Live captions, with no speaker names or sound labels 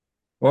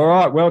All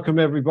right, welcome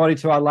everybody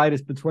to our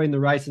latest Between the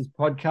Races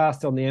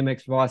podcast on the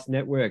MX Vice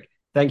Network.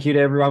 Thank you to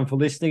everyone for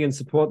listening and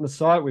supporting the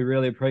site. We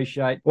really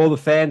appreciate all the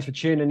fans for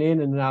tuning in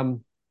and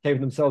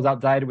keeping themselves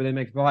updated with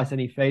MX Vice.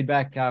 Any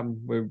feedback,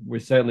 we're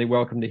certainly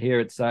welcome to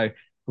hear it. So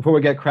before we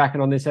get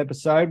cracking on this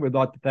episode, we'd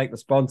like to thank the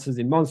sponsors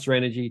in Monster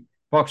Energy,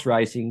 Fox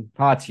Racing,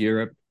 Parts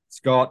Europe,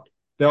 Scott,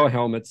 Bell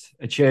Helmets,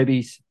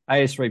 Acherbys,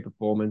 AS3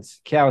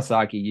 Performance,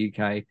 Kawasaki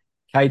UK,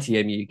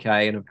 KTM UK,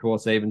 and of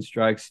course Even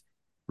Strokes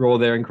for all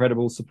their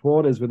incredible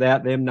supporters.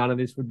 Without them, none of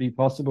this would be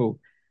possible.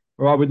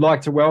 All right, we'd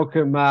like to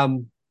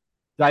welcome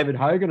David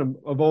Hogan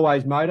of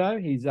Always Moto.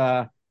 He's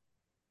kind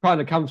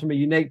of comes from a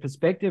unique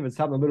perspective. It's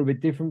something a little bit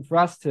different for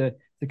us to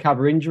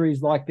cover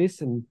injuries like this,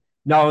 and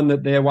knowing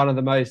that they're one of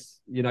the most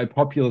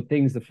popular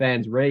things the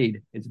fans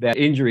read. It's about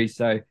injuries.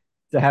 So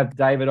to have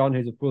David on,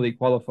 who's a fully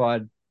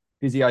qualified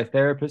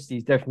physiotherapist,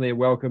 he's definitely a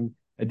welcome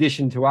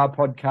addition to our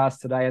podcast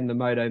today and the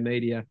moto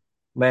media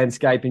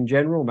landscape in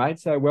general, mate.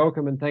 So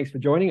welcome and thanks for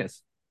joining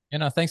us.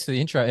 Thanks for the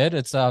intro, Ed.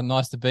 It's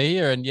nice to be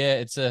here. And yeah,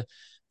 it's a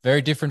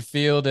very different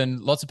field and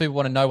lots of people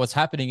want to know what's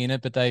happening in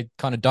it, but they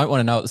kind of don't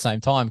want to know at the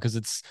same time because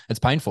it's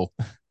painful.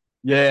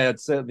 Yeah, it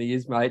certainly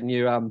is, mate. And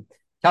you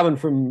coming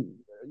from,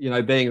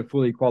 being a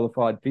fully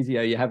qualified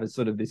physio, you have a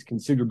sort of this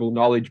considerable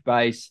knowledge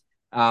base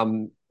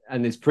and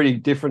this pretty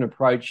different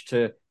approach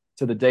to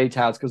the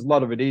details, because a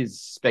lot of it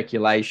is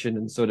speculation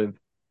and sort of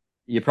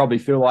you probably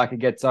feel like it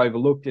gets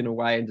overlooked in a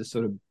way and just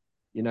sort of,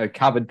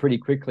 covered pretty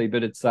quickly.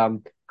 But it's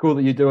cool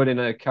that you do it in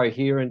a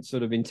coherent,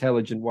 sort of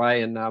intelligent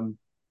way. And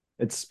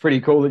it's pretty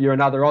cool that you're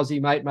another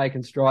Aussie, mate,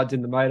 making strides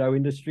in the moto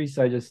industry.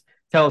 So just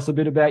tell us a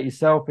bit about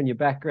yourself and your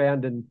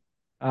background and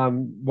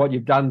what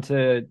you've done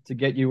to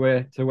get you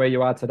where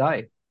you are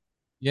today.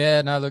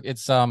 Yeah, no, look,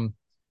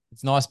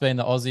 it's nice being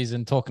the Aussies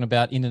and talking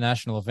about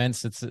international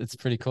events. It's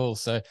pretty cool.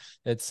 So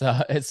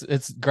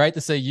it's great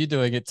to see you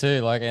doing it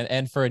too. Like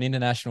and for an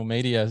international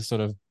media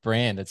sort of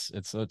brand,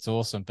 it's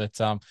awesome. But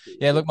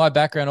yeah, look, my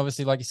background,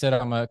 obviously, like you said,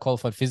 I'm a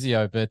qualified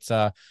physio, but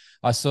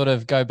I sort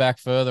of go back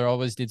further. I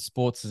always did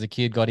sports as a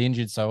kid, got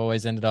injured, so I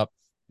always ended up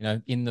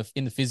in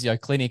the physio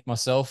clinic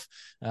myself.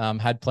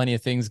 Had plenty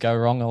of things go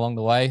wrong along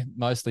the way,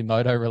 mostly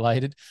moto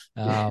related.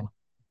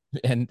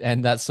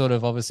 And that's sort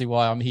of obviously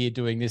why I'm here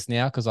doing this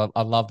now, because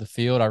I love the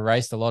field. I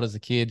raced a lot as a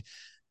kid,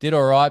 did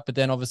all right, but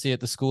then obviously at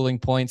the schooling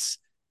points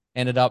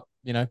ended up,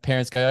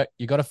 parents go,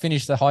 you got to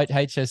finish the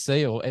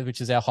HSC, or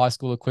which is our high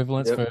school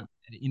equivalents for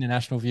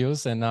international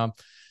viewers, and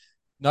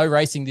no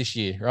racing this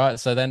year, right?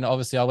 So then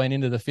obviously I went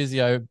into the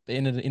physio,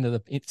 into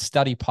the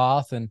study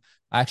path, and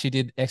I actually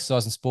did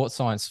exercise and sports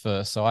science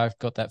first, so I've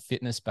got that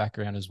fitness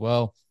background as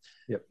well.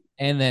 Yep.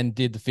 And then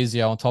did the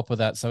physio on top of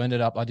that. So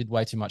ended up I did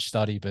way too much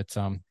study, but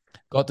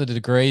got the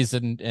degrees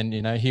and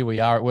here we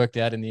are. It worked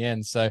out in the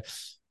end. So,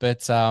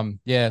 but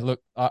yeah,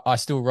 look, I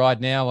still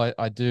ride now.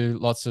 I do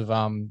lots of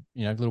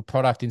little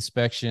product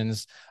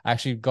inspections. I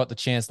actually got the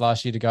chance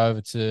last year to go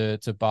over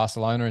to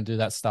Barcelona and do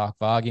that Stark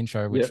Varg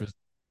intro, which was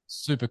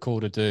super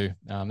cool to do.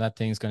 That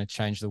thing's going to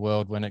change the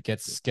world when it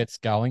gets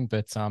going.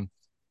 But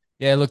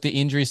yeah, look, the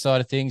injury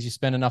side of things, you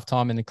spend enough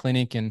time in the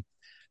clinic and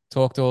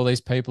talk to all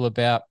these people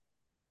about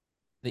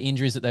the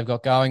injuries that they've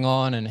got going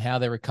on and how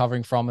they're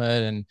recovering from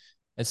it, and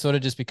it sort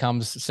of just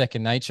becomes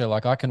second nature.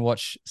 Like I can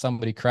watch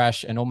somebody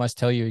crash and almost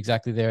tell you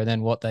exactly there and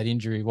then what that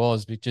injury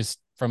was, but just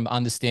from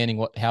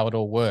understanding how it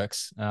all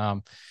works.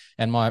 And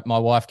my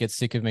wife gets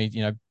sick of me,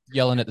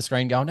 yelling at the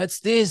screen, going,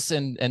 "It's this,"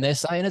 and they're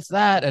saying it's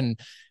that, and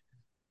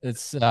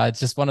it's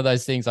just one of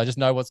those things. I just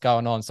know what's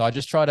going on, so I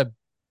just try to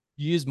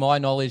use my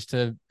knowledge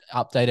to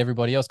update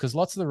everybody else, because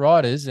lots of the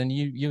riders, and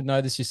you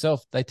know this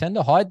yourself, they tend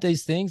to hide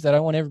these things. They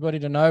don't want everybody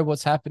to know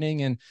what's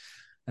happening, and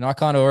I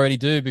kind of already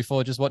do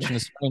before just watching the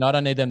screen. I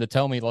don't need them to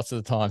tell me lots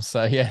of the time.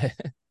 So yeah.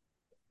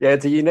 Yeah,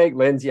 it's a unique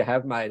lens you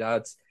have, mate.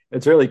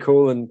 It's really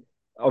cool, and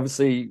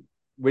obviously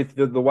with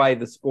the way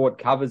the sport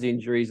covers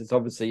injuries, it's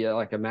obviously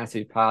like a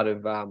massive part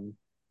of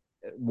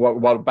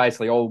what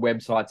basically all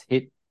websites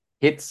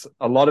hits.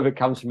 A lot of it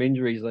comes from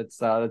injuries. Let's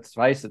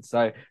face it.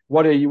 So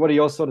what are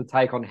your sort of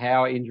take on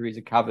how injuries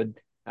are covered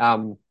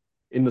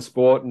in the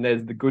sport? And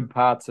there's the good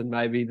parts and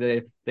maybe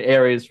the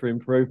areas for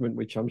improvement,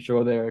 which I'm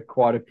sure there are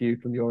quite a few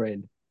from your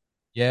end.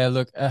 Yeah,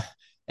 look,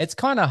 it's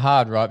kind of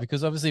hard, right?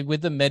 Because obviously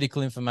with the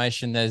medical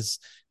information, there's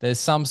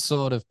some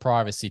sort of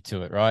privacy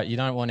to it, right? You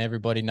don't want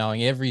everybody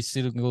knowing every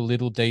single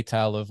little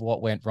detail of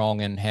what went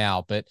wrong and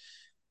how. But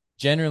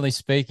generally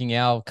speaking,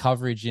 our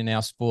coverage in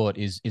our sport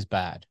is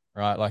bad,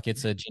 right? Like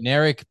it's a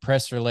generic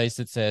press release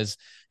that says,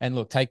 and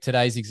look, take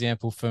today's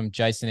example from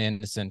Jason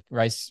Anderson.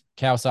 Race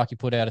Kawasaki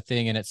put out a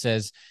thing and it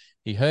says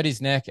he hurt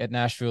his neck at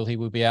Nashville. He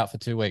will be out for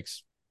 2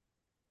 weeks.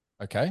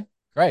 Okay.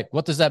 Great.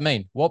 What does that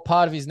mean? What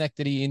part of his neck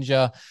did he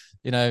injure?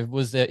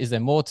 Is there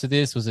more to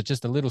this? Was it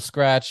just a little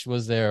scratch?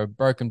 Was there a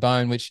broken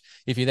bone? Which,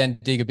 if you then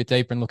dig a bit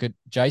deeper and look at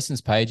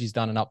Jason's page, he's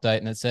done an update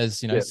and it says,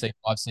 C5,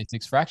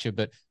 C6 fracture.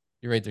 But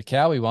you read the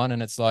Cowie one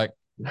and it's like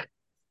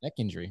neck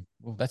injury.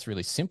 Well, that's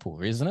really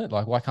simple, isn't it?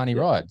 Like, why can't he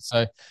ride?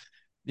 So,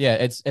 yeah,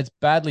 it's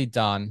badly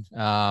done.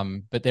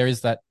 But there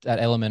is that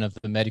element of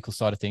the medical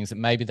side of things,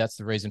 and maybe that's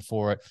the reason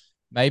for it.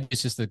 maybe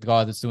it's just the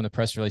guy that's doing the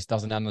press release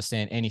doesn't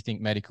understand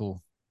anything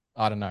medical.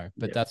 I don't know,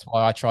 but that's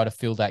why I try to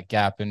fill that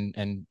gap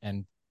and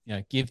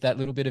give that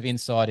little bit of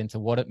insight into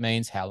what it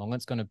means, how long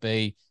it's going to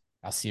be,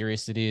 how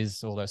serious it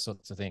is, all those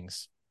sorts of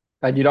things.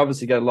 And you'd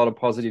obviously get a lot of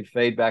positive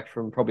feedback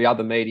from probably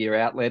other media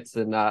outlets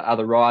and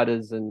other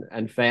riders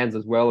and fans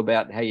as well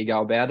about how you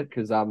go about it,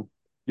 because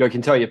you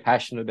can tell you're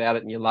passionate about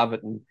it and you love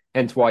it, and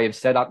hence why you've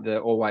set up the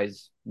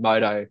Always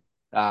Moto,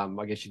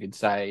 I guess you could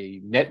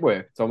say,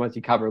 network. It's almost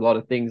you cover a lot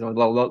of things on a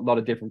lot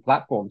of different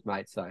platforms,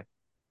 mate. So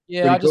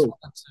Yeah, pretty I just cool.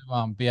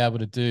 wanted to be able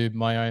to do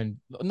my own,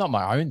 not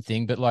my own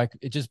thing, but like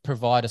it just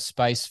provide a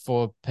space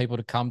for people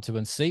to come to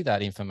and see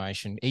that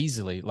information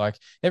easily. Like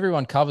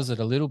everyone covers it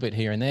a little bit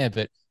here and there,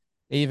 but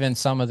even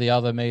some of the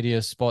other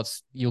media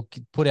spots, you'll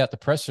put out the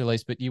press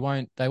release, but they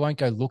won't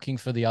go looking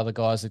for the other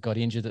guys that got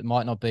injured. That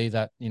might not be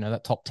that,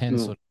 that top 10 Mm.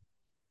 sort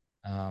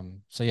of.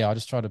 So yeah, I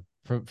just try to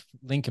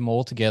link them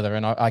all together,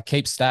 and I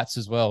keep stats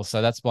as well.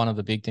 So that's one of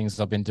the big things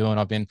I've been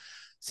doing.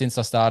 Since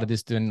I started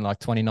this doing like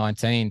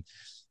 2019,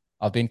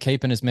 I've been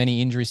keeping as many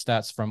injury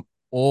stats from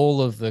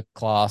all of the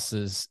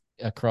classes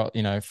across,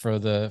 for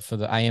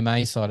the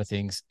AMA side of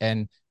things,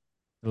 and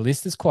the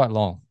list is quite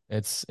long.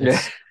 It's Yeah.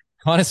 it's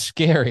kind of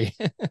scary.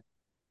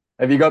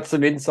 Have you got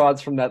some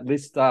insights from that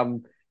list?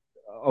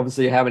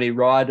 Obviously, how many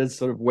riders,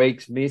 sort of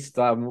weeks missed?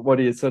 What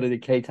are your sort of the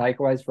key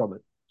takeaways from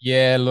it?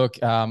 Yeah,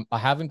 look, I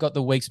haven't got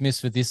the weeks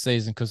missed for this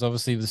season because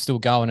obviously we're still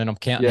going and I'm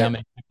counting how Yeah.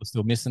 many people are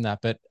still missing that.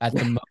 But at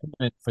the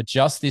moment, for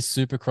just this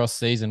Supercross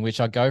season,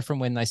 which I go from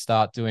when they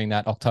start doing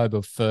that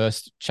October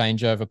 1st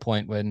changeover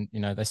point when,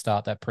 they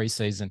start that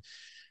preseason,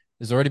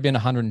 there's already been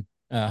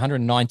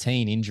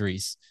 119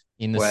 injuries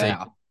in the season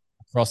Wow.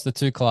 across the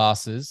two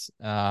classes.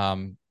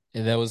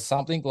 There was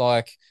something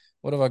like,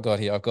 what have I got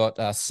here? I've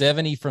got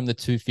 70 from the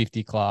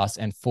 250 class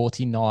and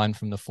 49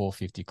 from the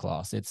 450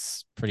 class.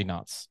 It's pretty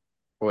nuts.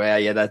 Wow,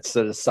 yeah, that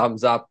sort of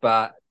sums up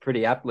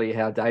pretty aptly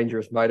how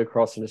dangerous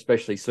motocross and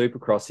especially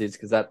supercross is,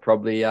 because that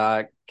probably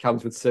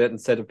comes with certain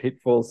set of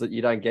pitfalls that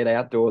you don't get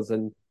outdoors.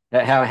 And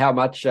how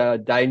much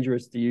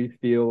dangerous do you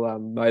feel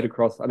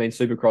motocross? I mean,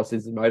 supercross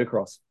is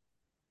motocross.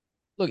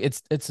 Look,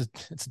 it's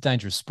a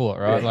dangerous sport,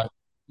 right? Yeah, Like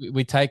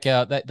we take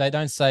out they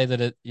don't say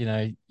that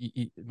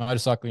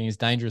motorcycling is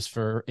dangerous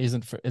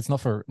it's not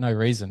for no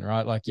reason,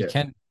 right? Like you yeah.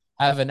 can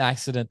have an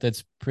accident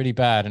that's pretty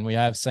bad, and we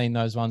have seen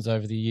those ones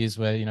over the years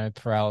where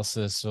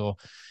paralysis, or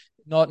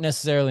not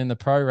necessarily in the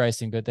pro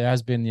racing, but there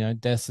has been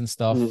deaths and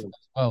stuff as Mm.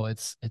 well.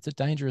 It's a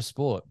dangerous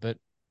sport, but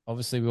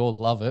obviously we all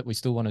love it. We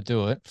still want to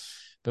do it,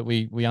 but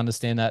we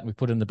understand that and we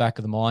put it in the back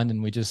of the mind,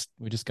 and we just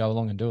go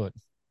along and do it.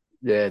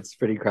 Yeah, it's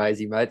pretty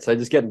crazy, mate. So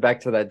just getting back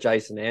to that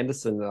Jason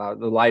Anderson,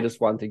 the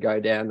latest one to go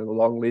down in the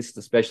long list,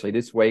 especially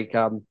this week.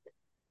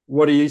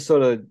 What are you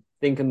sort of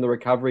thinking the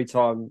recovery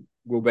time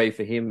will be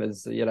for him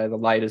as the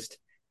latest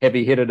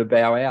heavy hitter to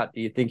bow out?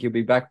 Do you think he'll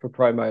be back for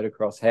pro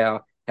motocross?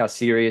 How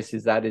serious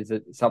is that? Is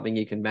it something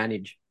you can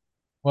manage?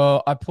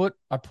 Well, I put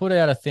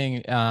out a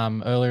thing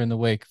earlier in the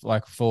week,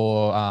 like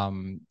for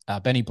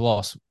Benny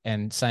Bloss,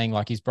 and saying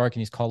like he's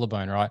broken his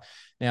collarbone. Right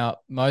now,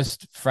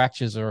 most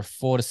fractures are a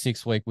 4 to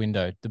 6 week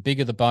window. The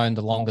bigger the bone,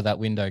 the longer that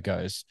window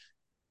goes.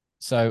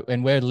 So,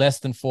 and we're less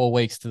than 4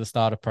 weeks to the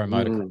start of pro Mm.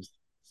 motocross.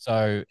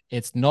 So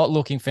it's not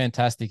looking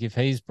fantastic. If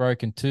he's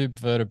broken two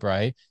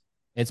vertebrae,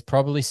 it's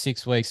probably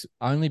 6 weeks,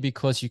 only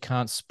because you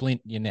can't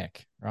splint your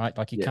neck, right?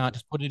 Like you Yeah. can't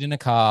just put it in a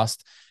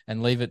cast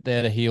and leave it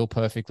there to heal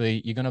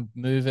perfectly. You're going to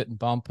move it and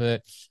bump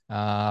it.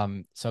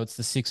 So it's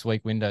the 6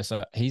 week window.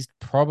 So he's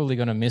probably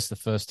going to miss the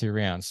first two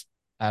rounds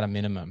at a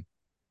minimum.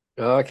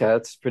 Okay,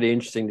 that's pretty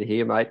interesting to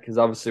hear, mate. Because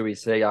obviously we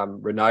see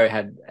Renault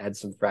had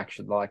some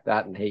fracture like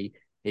that, and he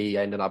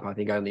ended up, I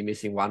think, only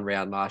missing one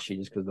round last year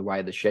just because of the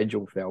way the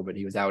schedule fell. But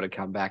he was able to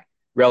come back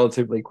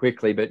relatively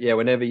quickly. But yeah,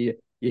 whenever you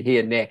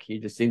hear neck, you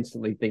just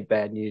instantly think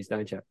bad news,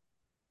 don't you?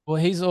 Well,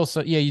 he's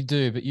also, yeah, you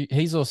do, but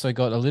he's also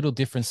got a little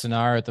different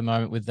scenario at the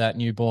moment with that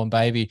newborn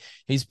baby.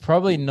 He's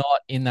probably Mm. not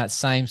in that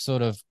same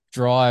sort of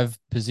drive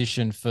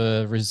position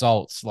for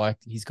results. Like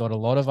he's got a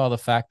lot of other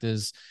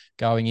factors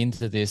going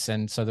into this.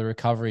 And so the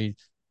recovery,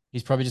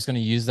 he's probably just going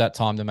to use that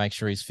time to make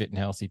sure he's fit and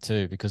healthy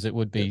too, because it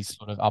would Yeah. be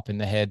sort of up in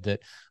the head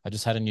that I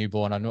just had a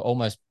newborn.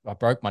 I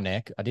broke my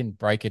neck. I didn't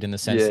break it in the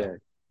sense that Yeah. I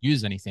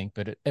use anything,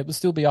 but it would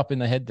still be up in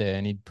the head there.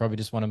 And he'd probably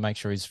just want to make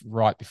sure he's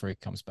right before he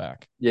comes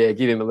back. Yeah,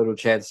 give him a little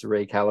chance to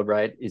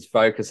recalibrate his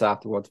focus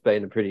after what's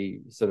been a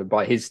pretty sort of,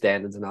 by his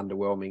standards, an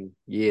underwhelming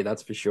year,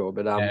 that's for sure.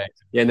 But Yeah.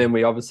 yeah, and then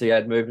we obviously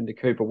had moving to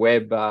Cooper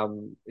Webb,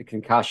 a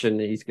concussion.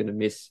 He's going to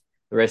miss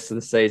the rest of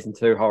the season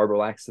too.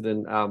 Horrible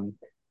accident.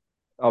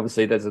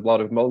 Obviously, there's a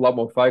lot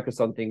more focus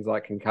on things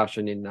like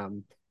concussion in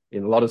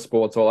a lot of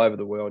sports all over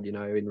the world.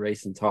 In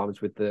recent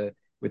times with the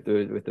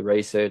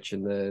research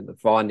and the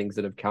findings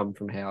that have come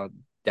from how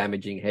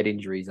damaging head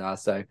injuries are.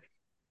 So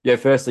yeah,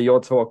 firstly, your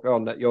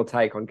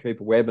take on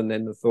Cooper Webb, and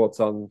then the thoughts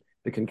on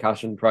the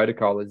concussion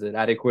protocol. Is it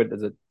adequate?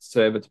 Does it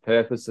serve its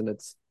purpose? And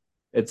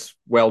it's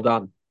well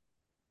done.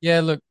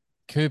 Yeah, look,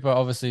 Cooper,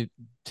 obviously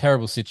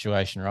terrible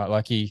situation, right?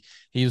 Like he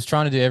was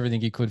trying to do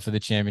everything he could for the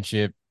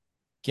championship.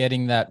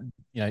 getting that,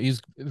 he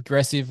was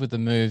aggressive with the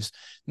moves.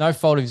 No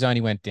fault of his own,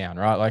 he went down,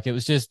 right? Like it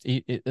was just,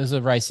 it was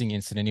a racing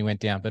incident. He went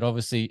down. But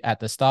obviously at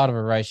the start of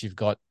a race, you've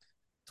got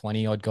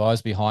 20 odd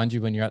guys behind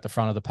you when you're at the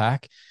front of the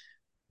pack.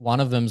 One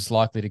of them's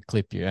likely to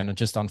clip you. And it's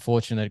just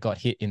unfortunate it got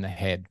hit in the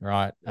head,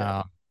 right?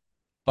 Yeah.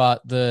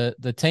 But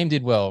the team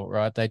did well,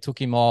 right? They took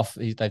him off.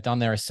 They've done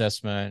their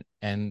assessment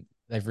and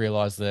they've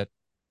realized that,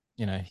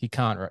 he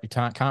can't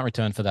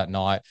return for that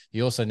night.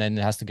 He also then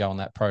has to go on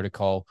that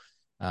protocol.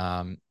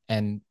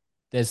 And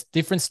there's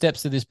different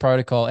steps to this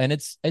protocol, and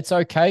it's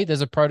okay.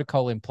 There's a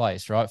protocol in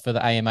place, right, for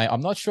the AMA.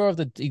 I'm not sure of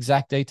the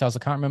exact details. I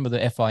can't remember the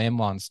FIM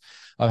ones.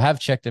 I have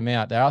checked them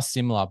out. They are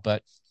similar,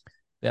 but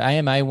the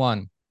AMA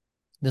one,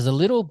 there's a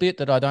little bit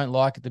that I don't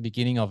like at the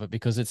beginning of it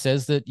because it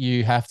says that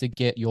you have to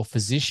get your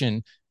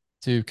physician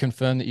to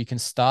confirm that you can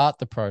start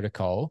the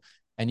protocol,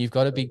 and you've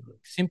got to be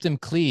symptom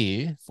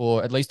clear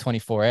for at least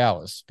 24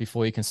 hours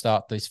before you can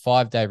start this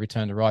 5-day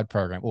return to ride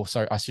program. Or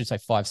sorry, I should say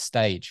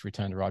 5-stage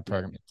return to ride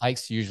program. It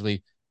takes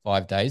usually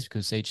 5 days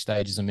because each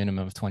stage is a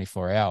minimum of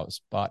 24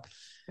 hours. But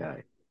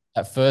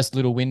that first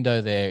little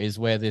window there is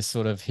where this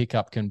sort of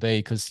hiccup can be,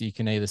 because you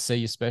can either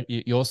see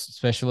your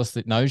specialist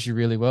that knows you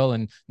really well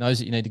and knows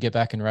that you need to get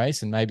back and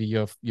race, and maybe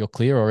you're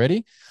clear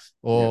already,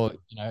 or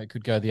it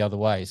could go the other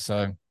way.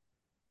 So,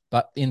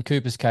 but in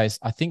Cooper's case,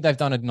 I think they've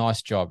done a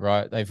nice job,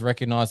 right? They've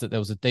recognized that there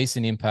was a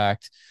decent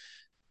impact.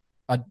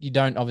 You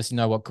don't obviously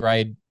know what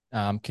grade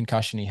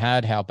concussion he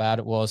had, how bad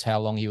it was, how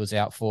long he was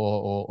out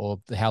for,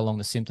 or how long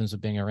the symptoms were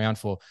being around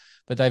for.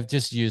 But they've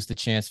just used the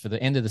chance for the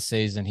end of the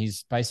season.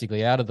 He's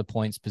basically out of the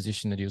points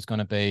position that he was going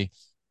to be.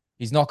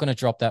 He's not going to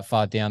drop that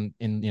far down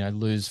in,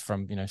 lose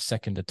from,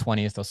 second to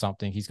 20th or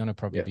something. He's going to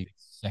probably be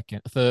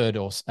second, third,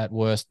 or at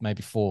worst,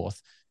 maybe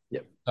fourth.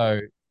 Yep.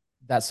 So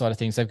that side of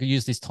things, they've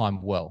used this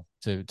time well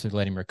to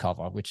let him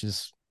recover, which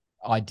is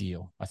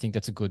ideal. I think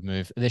that's a good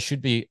move. There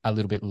should be a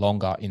little bit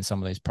longer in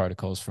some of these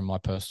protocols, from my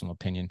personal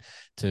opinion,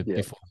 before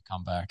they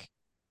come back.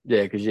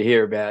 Yeah, because you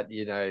hear about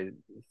there's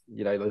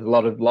a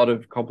lot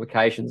of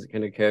complications that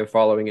can occur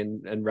following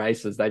and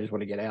races. They just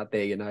want to get out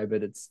there,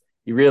 but it's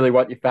you really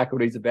want your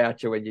faculties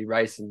about you when you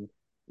race and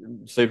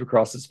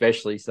Supercross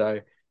especially.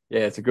 So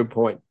yeah, it's a good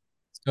point.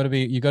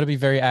 You've got to be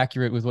very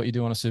accurate with what you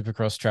do on a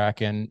Supercross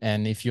track,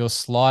 and if you're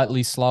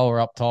slightly slower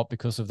up top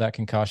because of that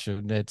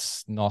concussion,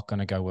 it's not going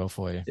to go well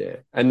for you. Yeah,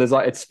 and there's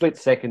it's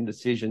split-second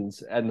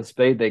decisions and the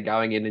speed they're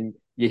going in, and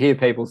you hear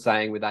people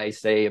saying with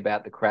AC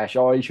about the crash,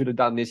 oh, you should have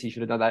done this, you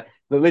should have done that,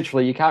 but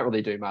literally you can't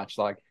really do much.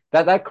 Like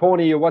that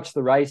corner, you watch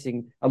the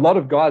racing, a lot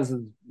of guys,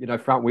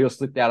 front wheel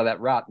slipped out of that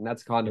rut, and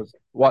that's kind of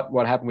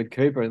what happened with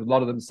Cooper. A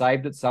lot of them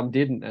saved it, some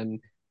didn't, and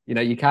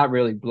you can't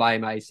really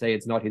blame AC.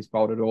 It's not his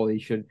fault at all. He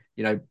should,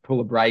 pull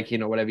a brake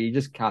in or whatever. You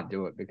just can't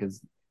do it because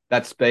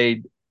that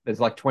speed, there's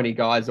like 20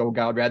 guys all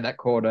going around that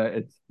corner.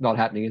 It's not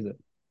happening, is it?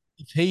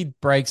 If he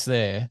breaks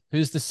there,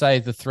 who's to say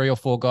the 3 or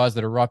 4 guys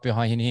that are right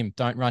behind him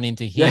don't run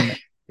into him?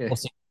 Yeah.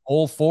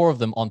 All 4 of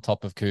them on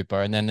top of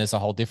Cooper, and then there's a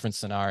whole different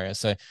scenario.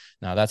 So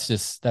no, that's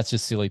just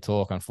silly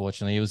talk.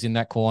 Unfortunately, he was in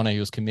that corner. He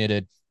was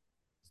committed.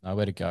 There's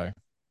nowhere to go.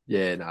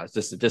 Yeah, no, it's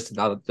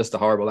just a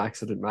horrible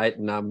accident, mate.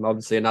 And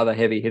obviously another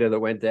heavy hitter that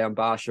went down,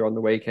 Barsha, on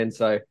the weekend.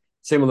 So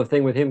similar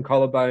thing with him,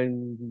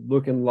 collarbone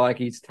looking like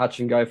he's touch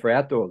and go for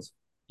outdoors.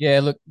 Yeah,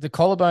 look, the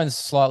collarbone's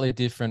slightly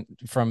different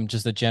from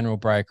just a general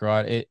break,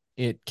 right?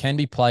 It can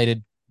be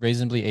plated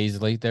reasonably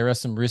easily. There are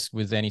some risks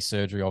with any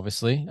surgery,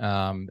 obviously,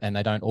 and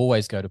they don't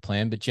always go to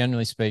plan. But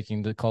generally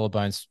speaking, the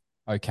collarbone's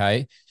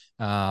okay.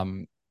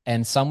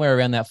 And somewhere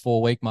around that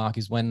 4-week mark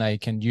is when they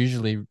can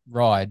usually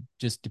ride,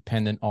 just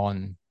dependent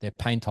on their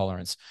pain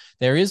tolerance.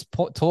 There is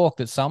talk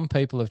that some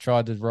people have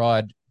tried to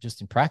ride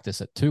just in practice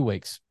at 2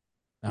 weeks.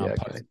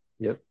 Okay.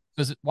 Yep.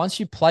 Because once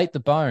you plate the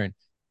bone,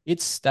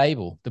 it's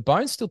stable. The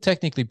bone's still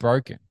technically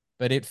broken,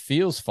 but it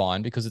feels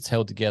fine because it's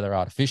held together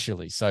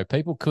artificially. So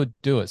people could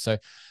do it. So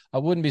I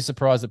wouldn't be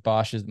surprised that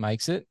Barsha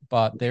makes it,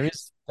 but there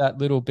is that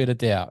little bit of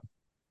doubt.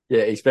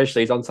 Yeah,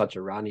 especially he's on such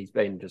a run. He's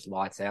been just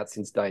lights out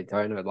since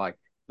Daytona, like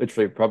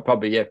literally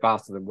probably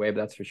faster than Webb,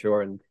 that's for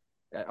sure. And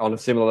on a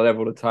similar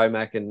level to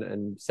Tomac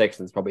and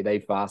Sexton's probably the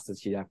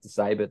fastest, you'd have to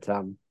say. But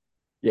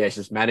it's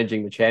just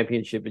managing the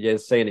championship. But yeah,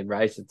 seeing him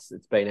race,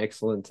 it's been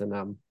excellent,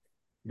 and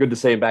good to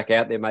see him back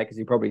out there, mate, because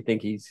he probably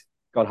think he's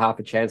got half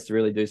a chance to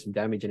really do some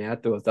damage in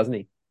outdoors, doesn't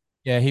he?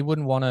 Yeah, he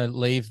wouldn't want to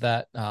leave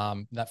that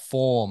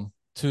form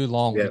too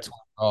long between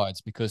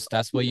rides, because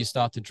that's where you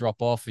start to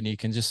drop off and you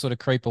can just sort of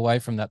creep away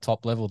from that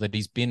top level that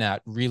he's been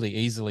at really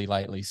easily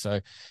lately. So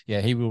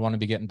yeah, he would want to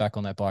be getting back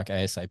on that bike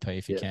ASAP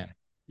if he can.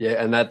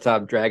 Yeah, and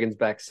that Dragon's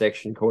Back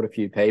section caught a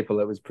few people.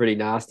 It was pretty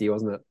nasty,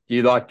 wasn't it? Do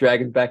you like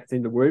Dragon's Back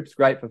into whoops?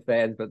 Great for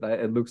fans, but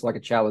it looks like a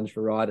challenge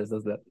for riders,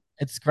 doesn't it?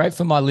 It's great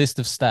for my list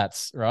of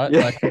stats, right?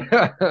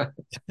 Yeah. Like,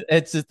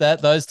 it's just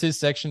that those 2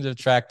 sections of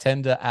track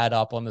tend to add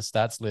up on the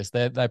stats list.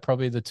 They're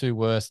probably the 2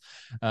 worst,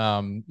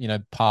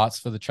 parts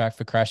for the track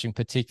for crashing,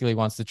 particularly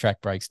once the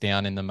track breaks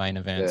down in the main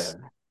events.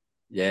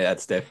 Yeah,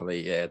 that's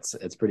definitely, it's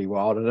pretty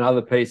wild. And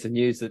another piece of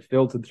news that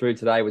filtered through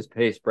today was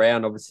Pierce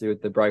Brown, obviously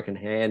with the broken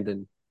hand,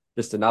 and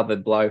just another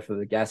blow for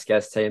the Gas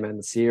team and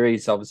the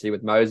series. Obviously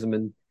with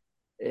Moseman,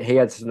 he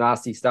had some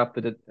nasty stuff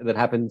that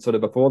happened sort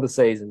of before the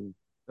season,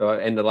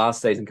 and the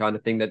last season kind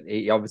of thing, that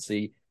he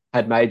obviously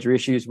had major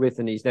issues with,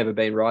 and he's never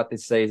been right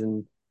this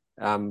season,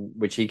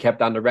 which he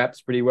kept under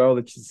wraps pretty well,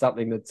 which is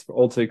something that's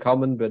all too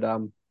common. But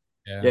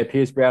Yeah.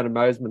 Pierce Brown and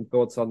Moseman,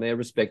 thoughts on their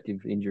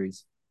respective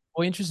injuries?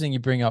 Well, interesting you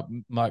bring up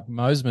Mike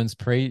Moseman's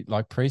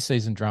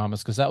preseason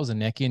dramas, because that was a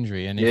neck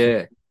injury. And if you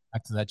Yeah,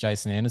 back to that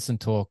Jason Anderson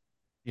talk,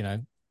 you know,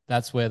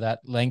 that's where that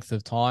length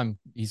of time,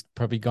 he's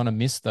probably going to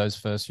miss those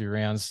first few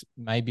rounds,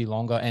 maybe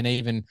longer. And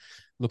even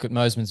look at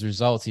Moseman's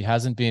results. He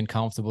hasn't been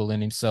comfortable in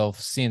himself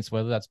since,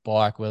 whether that's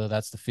bike, whether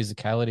that's the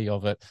physicality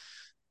of it.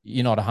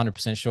 You're not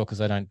 100% sure because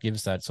they don't give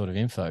us that sort of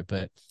info.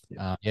 But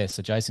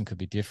so Jason could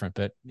be different.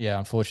 But yeah,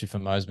 unfortunately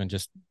for Moseman,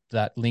 just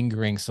that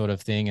lingering sort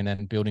of thing, and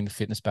then building the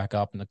fitness back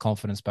up and the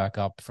confidence back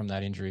up from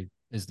that injury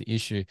is the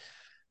issue.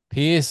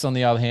 Pierce, on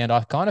the other hand,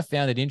 I kind of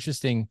found it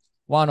interesting.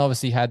 One,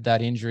 obviously had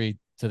that injury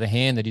to the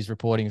hand that he's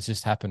reporting has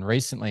just happened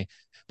recently.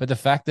 But the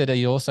fact that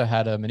he also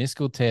had a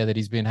meniscal tear that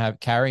he's been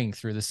carrying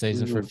through the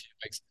season for a few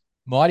weeks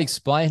might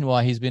explain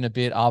why he's been a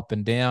bit up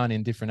and down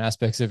in different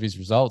aspects of his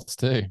results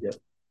too.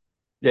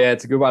 Yeah,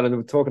 it's a good one. And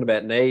we're talking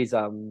about knees.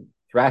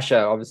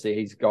 Thrasher, obviously,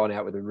 he's gone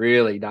out with a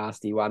really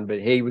nasty one, but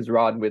he was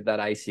riding with that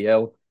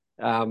ACL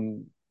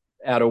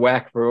out of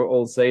whack for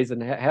all season.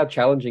 How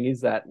challenging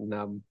is that?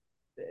 And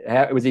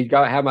how was he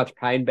go? How much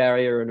pain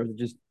barrier, and was it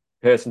just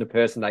person to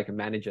person they can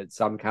manage it?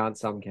 Some can't,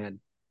 some can.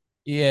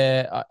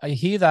 Yeah, I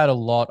hear that a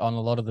lot on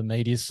a lot of the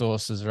media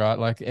sources, right?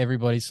 Like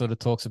everybody sort of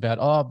talks about,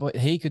 oh, but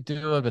he could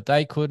do it, but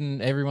they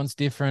couldn't. Everyone's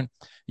different.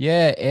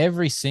 Yeah,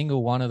 every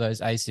single one of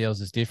those ACLs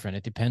is different.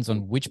 It depends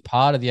on which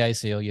part of the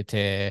ACL you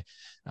tear.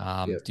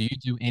 Do you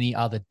do any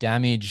other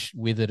damage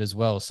with it as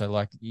well? So,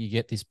 like, you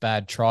get this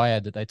bad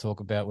triad that they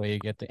talk about where you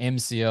get the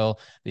MCL,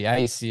 the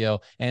ACL,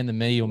 and the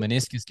medial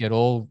meniscus get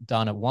all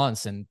done at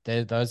once. And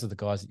those are the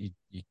guys that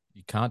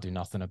you can't do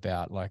nothing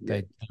about. Like they're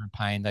in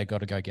pain, they got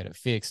to go get it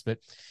fixed. But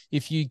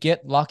if you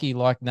get lucky,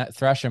 like Nat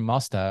Thrasher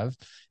must have,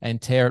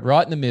 and tear it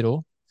right in the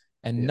middle,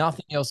 and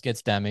nothing else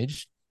gets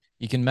damaged,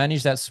 you can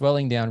manage that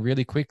swelling down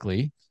really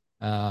quickly.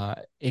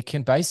 It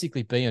can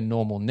basically be a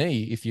normal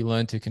knee if you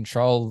learn to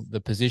control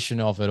the position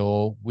of it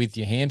all with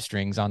your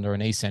hamstrings under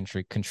an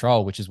eccentric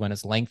control, which is when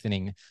it's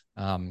lengthening.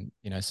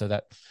 So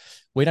that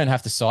we don't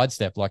have to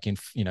sidestep like in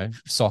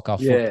sock our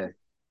foot.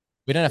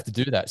 We don't have to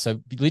do that. So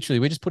literally,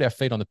 we just put our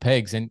feet on the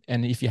pegs. And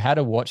if you had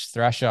to watch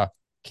Thrasher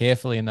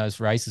carefully in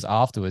those races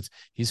afterwards,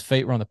 his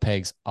feet were on the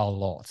pegs a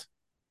lot.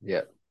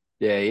 Yeah.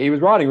 Yeah, he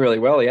was riding really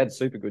well. He had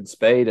super good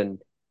speed, and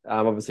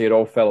obviously it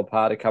all fell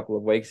apart a couple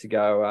of weeks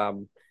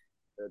ago.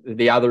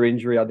 The other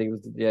injury, I think,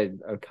 was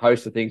a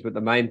host of things, but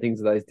the main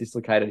things are those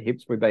dislocated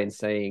hips we've been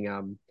seeing.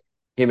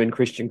 Him and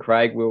Christian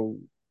Craig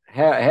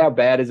how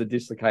bad is a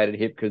dislocated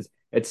hip? Because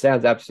it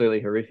sounds absolutely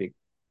horrific.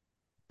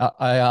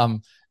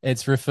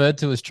 It's referred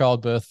to as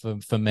childbirth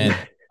for men,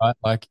 right?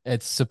 Like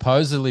it's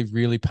supposedly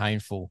really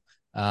painful.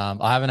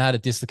 I haven't had a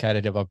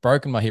dislocated hip. I've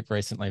broken my hip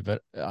recently,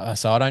 but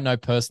so I don't know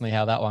personally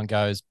how that one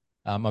goes.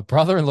 My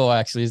brother-in-law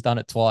actually has done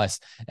it twice,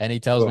 and he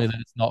tells me that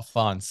it's not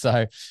fun.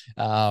 So,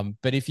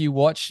 but if you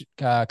watch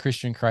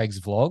Christian Craig's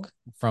vlog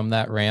from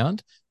that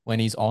round when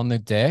he's on the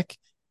deck,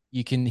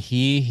 you can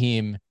hear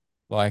him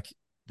like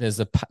there's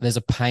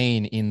a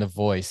pain in the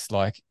voice,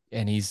 like,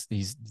 and he's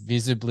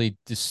visibly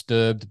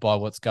disturbed by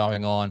what's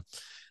going on.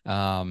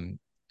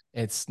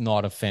 It's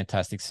not a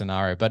fantastic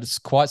scenario, but it's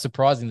quite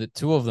surprising that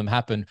two of them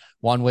happen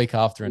 1 week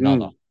after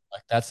another.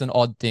 Like that's an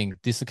odd thing.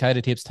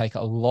 Dislocated hips take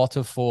a lot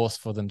of force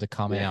for them to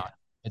come out.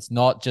 It's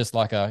not just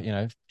like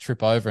a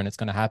trip over and it's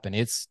going to happen.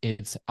 It's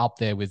up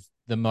there with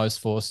the most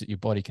force that your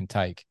body can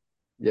take.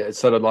 Yeah, it's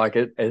sort of like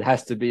it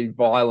has to be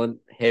violent,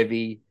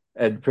 heavy,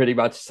 and pretty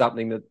much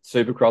something that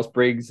Supercross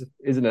brings,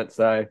 isn't it?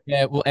 So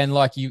yeah, well, and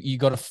like you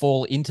got to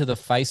fall into the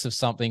face of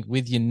something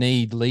with your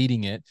knee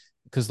leading it,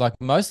 because like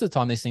most of the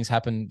time these things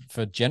happen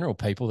for general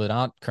people that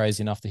aren't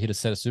crazy enough to hit a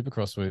set of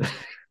Supercross moves.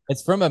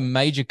 It's from a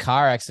major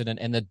car accident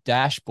and the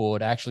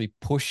dashboard actually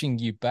pushing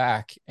you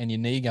back and your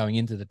knee going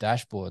into the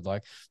dashboard.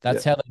 Like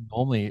that's how they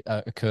normally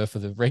occur for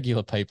the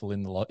regular people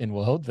in the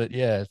world. But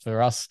yeah,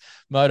 for us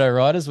moto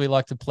riders, we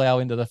like to plow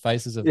into the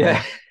faces of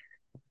men.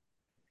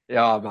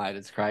 Yeah, oh, mate,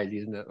 it's crazy,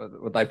 isn't it?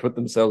 What they put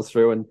themselves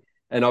through,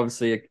 and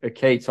obviously a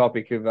key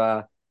topic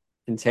of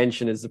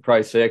contention is the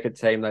pro circuit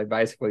team. They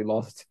basically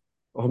lost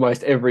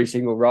almost every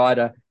single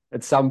rider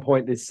at some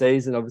point this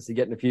season. Obviously,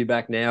 getting a few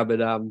back now, but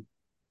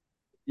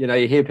you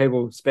hear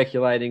people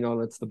speculating on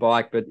it's the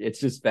bike, but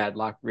it's just bad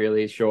luck,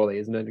 really. Surely,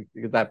 isn't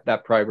it?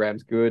 That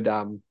program's good.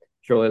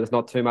 Surely there's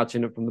not too much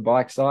in it from the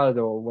bike side,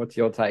 or what's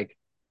your take?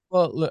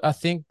 Well, look, I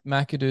think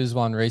McAdoo's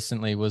one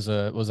recently was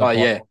a Oh bike.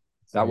 yeah,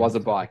 that was a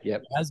bike.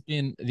 Yep, it has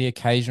been the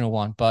occasional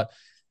one, but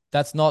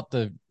that's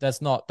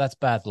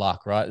bad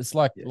luck, right? It's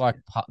like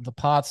the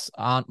parts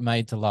aren't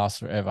made to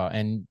last forever,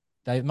 and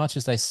much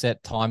as they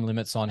set time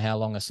limits on how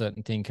long a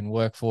certain thing can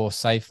work for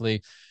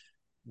safely,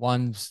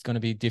 one's going to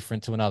be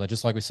different to another,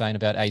 just like we're saying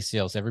about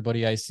ACLs.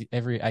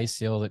 Every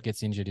ACL that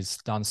gets injured is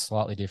done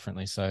slightly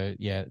differently. So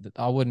yeah,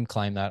 I wouldn't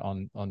claim that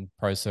on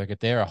pro circuit.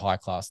 They're a high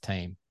class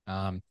team.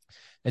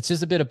 It's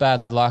just a bit of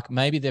bad luck.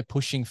 Maybe they're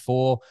pushing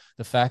for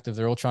the fact that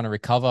they're all trying to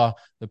recover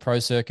the pro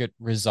circuit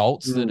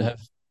results that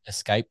have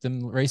escaped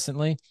them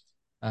recently.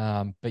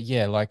 But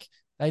yeah, like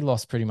they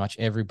lost pretty much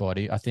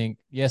everybody. I think,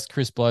 yes,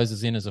 Chris Blows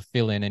is in as a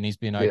fill-in and he's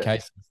been okay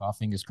so far.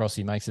 Fingers crossed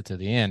he makes it to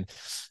the end.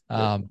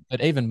 But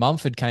even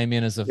Mumford came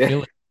in as a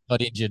fill-in,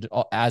 got injured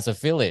as a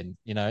fill-in,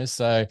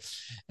 so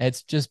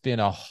it's just been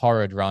a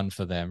horrid run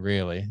for them,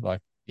 really.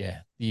 Like, yeah,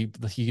 you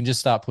can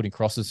just start putting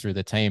crosses through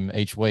the team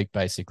each week,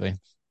 basically.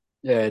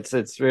 Yeah,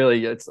 it's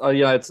really I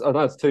know it's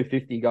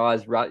 250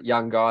 guys,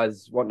 young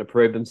guys wanting to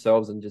prove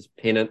themselves and just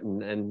pin it,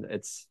 and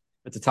it's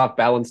a tough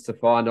balance to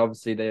find.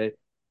 Obviously,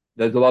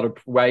 there's a lot of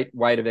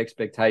weight of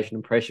expectation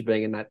and pressure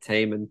being in that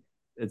team, and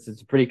it's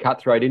a pretty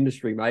cutthroat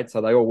industry, mate.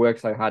 So they all work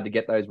so hard to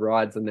get those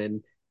rides, and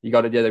then they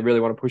really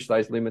want to push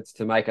those limits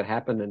to make it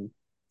happen. And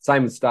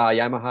same with Star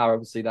Yamaha.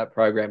 Obviously, that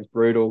program's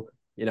brutal.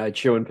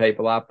 Chewing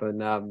people up and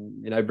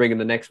bringing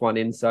the next one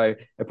in. So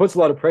it puts a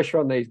lot of pressure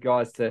on these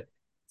guys to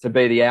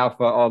be the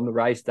alpha on the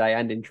race day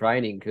and in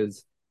training,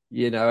 because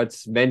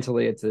it's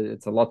mentally it's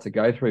a lot to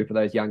go through for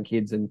those young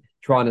kids, and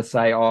trying to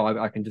say, oh,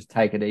 I can just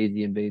take it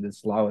easy and be the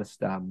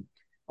slowest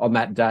on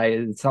that day.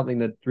 It's something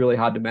that's really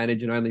hard to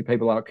manage, and only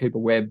people like Cooper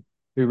Webb,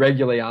 who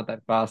regularly aren't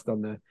that fast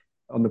on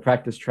the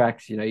practice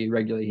tracks. You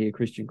regularly hear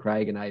Christian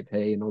Craig and AP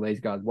and all these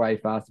guys way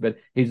faster, but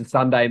he's a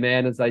Sunday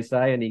man, as they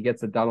say, and he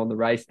gets it done on the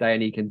race day,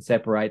 and he can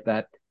separate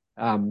that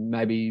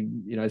maybe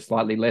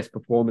slightly less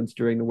performance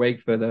during the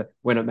week for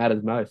when it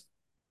matters most.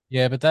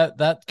 Yeah, but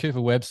that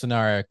Cooper Webb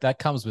scenario, that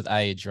comes with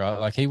age, right?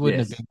 Like he wouldn't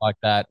have been like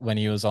that when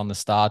he was on the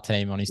star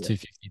team on his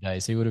 250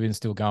 days. He would have been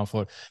still going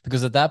for it,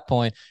 because at that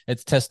point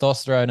it's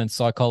testosterone and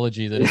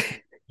psychology that is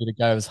to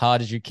go as hard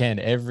as you can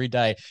every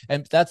day.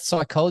 And that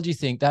psychology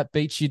thing, that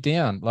beats you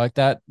down. Like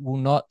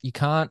you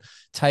can't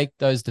take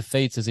those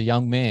defeats as a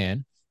young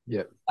man.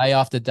 Yeah. Day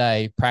after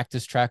day,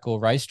 practice track or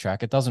race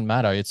track, it doesn't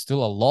matter. It's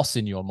still a loss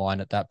in your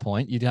mind at that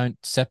point. You don't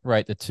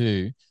separate the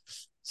two.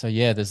 So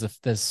yeah,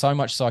 there's so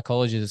much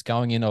psychology that's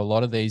going into a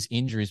lot of these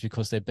injuries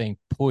because they're being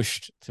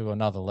pushed to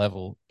another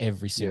level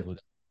every single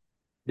day.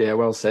 Yeah,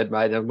 well said,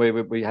 mate. And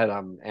we had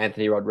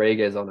Anthony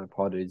Rodriguez on a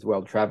pod, who's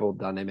well travelled,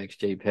 done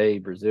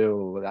MXGP,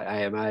 Brazil,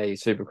 AMA,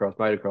 Supercross,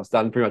 Motocross,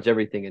 done pretty much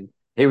everything. And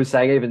he was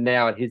saying even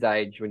now at his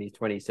age, when he's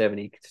 27,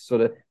 he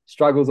sort of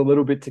struggles a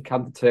little bit to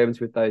come to terms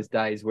with those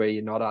days where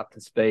you're not up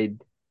to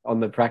speed on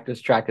the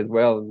practice track as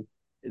well. And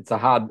it's a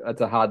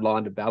hard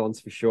line to balance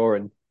for sure.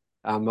 And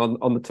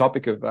on the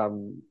topic of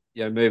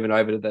moving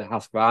over to the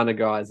Husqvarna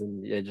guys,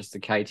 and just the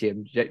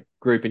KTM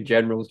group in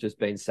general has just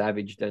been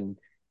savaged. And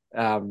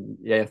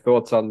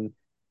thoughts on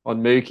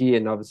Mookie,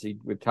 and obviously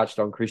we've touched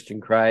on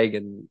Christian Craig,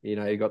 and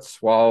you got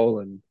Swole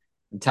and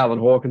Talon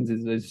Hawkins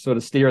is sort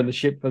of steering the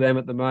ship for them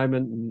at the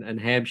moment, and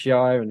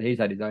Hampshire, and he's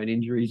had his own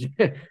injuries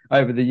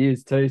over the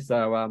years too.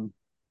 So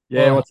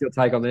what's your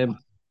take on them?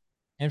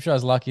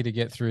 Hampshire's lucky to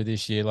get through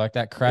this year. Like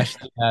that crash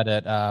he had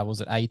at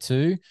was it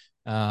A2?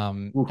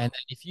 And then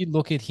if you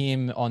look at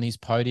him on his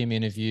podium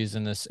interviews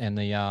and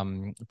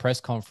the press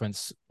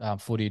conference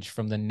footage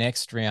from the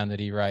next round that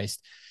he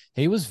raced,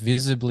 he was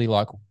visibly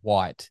like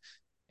white,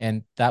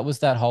 and that was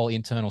that whole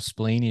internal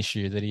spleen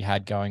issue that he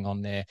had going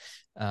on there.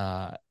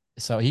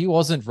 So he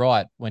wasn't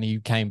right when he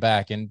came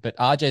back, but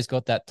RJ's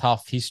got that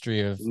tough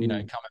history of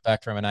coming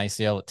back from an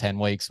ACL at 10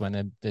 weeks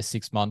when they're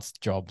 6 months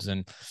jobs,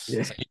 and so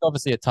he's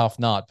obviously a tough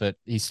nut, but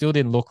he still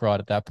didn't look right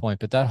at that point.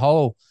 But that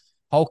whole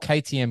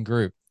KTM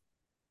group,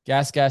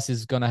 Gas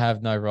is going to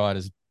have no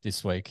riders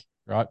this week,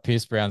 right?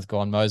 Pierce Brown's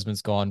gone,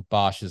 Mosman's gone,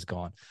 Barsh has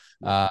gone.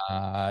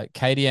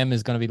 KTM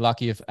is going to be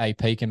lucky if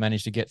AP can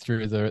manage to get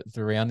through the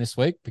round this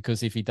week,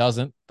 because if he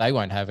doesn't, they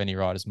won't have any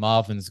riders.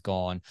 Marvin's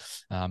gone,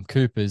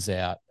 Cooper's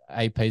out.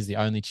 AP's the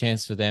only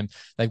chance for them.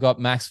 They've got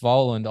Max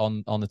Voland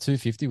on the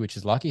 250, which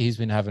is lucky. He's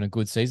been having a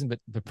good season, but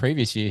the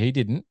previous year he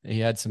didn't.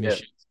 He had some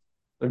issues.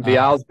 And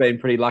Vial's been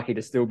pretty lucky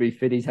to still be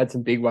fit. He's had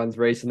some big ones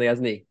recently,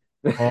 hasn't he?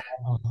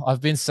 I've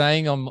been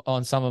saying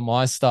on some of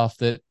my stuff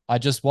that I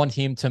just want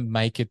him to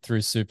make it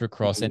through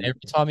Supercross, and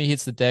every time he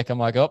hits the deck, I'm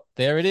like, oh,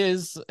 there it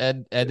is,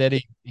 and then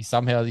he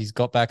somehow he's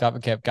got back up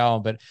and kept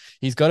going, but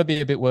he's got to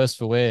be a bit worse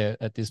for wear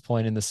at this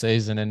point in the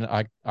season, and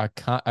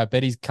I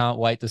bet he can't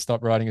wait to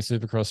stop riding a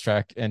Supercross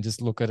track and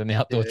just look at an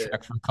outdoor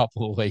track for a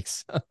couple of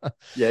weeks.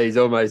 Yeah, he's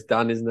almost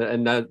done, isn't it?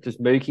 And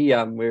just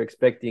Mookie, we're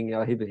expecting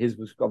his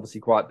was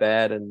obviously quite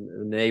bad,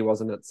 and the knee,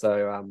 wasn't it?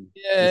 So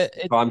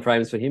time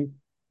frames for him.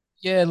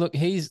 Yeah, look,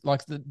 he's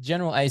like the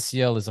general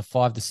ACL is a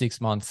 5 to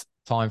 6 month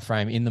time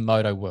frame in the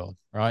moto world,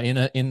 right?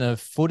 In the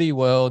footy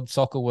world,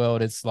 soccer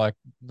world, it's like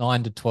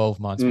 9 to 12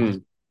 months because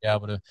you'll be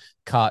able to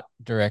cut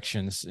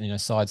directions,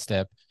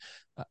 sidestep.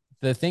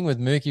 The thing with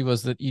Mookie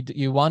was that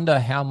you wonder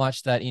how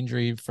much that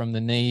injury from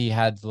the knee he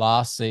had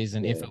last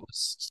season, if it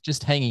was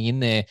just hanging in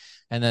there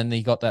and then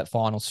he got that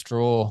final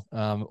straw,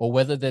 or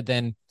whether they're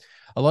then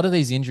a lot of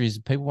these injuries,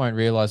 people won't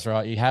realize,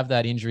 right? You have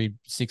that injury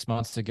 6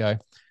 months ago.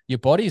 your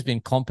body's been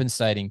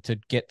compensating to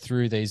get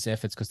through these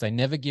efforts because they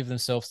never give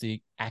themselves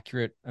the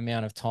accurate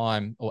amount of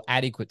time, or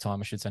adequate time,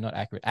 I should say, not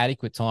accurate,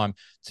 adequate time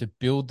to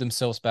build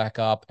themselves back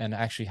up and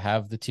actually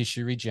have the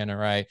tissue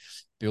regenerate,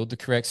 build the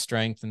correct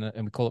strength. And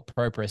we call it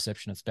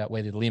proprioception. It's about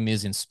where the limb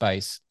is in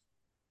space.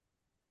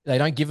 They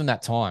don't give them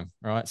that time,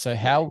 right? So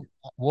how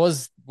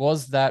was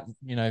that,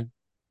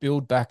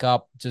 build back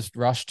up just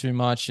rushed too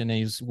much, and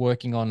he's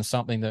working on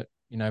something that,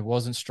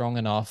 wasn't strong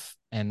enough,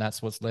 and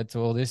that's what's led to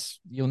all this?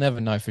 You'll never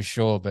know for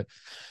sure, but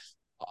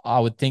I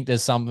would think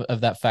there's some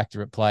of that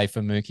factor at play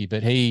for Mookie.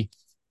 But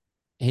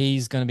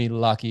he's going to be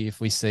lucky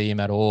if we see him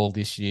at all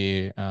this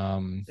year.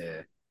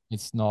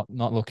 It's not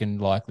looking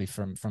likely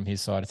from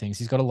his side of things.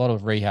 He's got a lot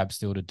of rehab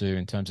still to do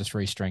in terms of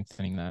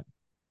re-strengthening that.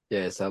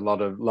 Yeah, so a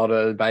lot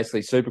of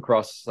basically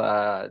Supercross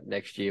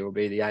next year will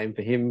be the aim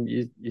for him.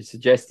 You're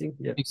suggesting?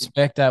 Yeah.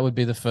 Expect that would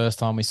be the first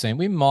time we see him.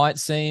 We might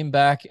see him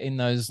back in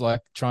those,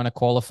 like, trying to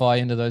qualify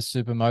into those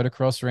super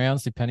motocross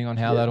rounds, depending on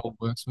how that all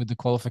works with the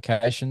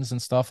qualifications and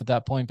stuff at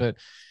that point. But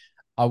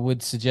I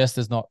would suggest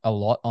there's not a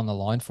lot on the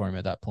line for him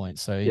at that point.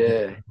 So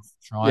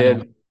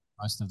trying to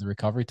most of the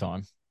recovery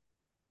time.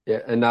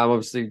 Yeah, and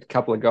obviously a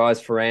couple of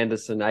guys,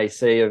 Ferrandis and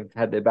AC, have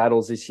had their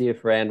battles this year.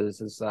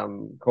 Ferrandis is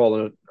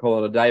calling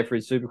it a day for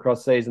his Supercross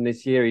season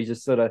this year. He's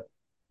just sort of,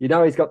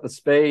 he's got the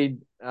speed,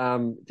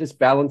 just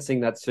balancing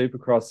that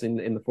Supercross in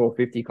the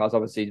 450 class.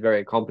 Obviously, he's a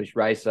very accomplished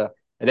racer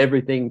at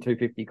everything.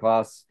 250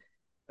 class,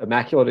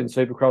 immaculate in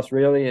Supercross,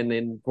 really, and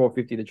then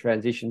 450, the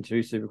transition to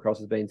Supercross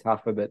has been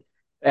tougher. But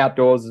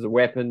outdoors is a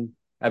weapon,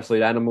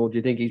 absolute animal. Do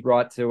you think he's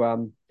right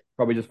to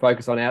probably just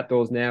focus on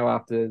outdoors now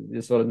after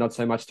there's sort of not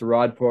so much to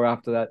ride for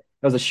after that?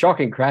 It was a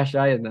shocking crash,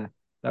 in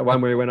that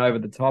one where he went over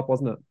the top,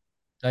 wasn't it?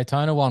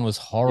 Daytona one was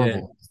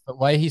horrible. Yeah. The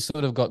way he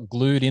sort of got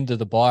glued into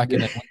the bike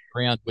and then went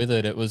around with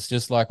it, it was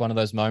just like one of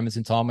those moments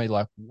in time where you're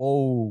like,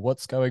 whoa,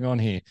 what's going on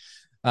here?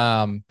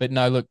 But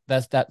no, look,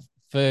 that's that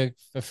for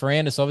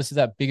Ferrandis, obviously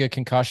that bigger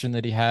concussion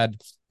that he had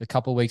a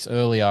couple of weeks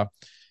earlier,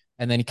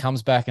 and then he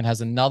comes back and has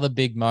another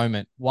big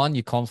moment. One,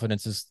 your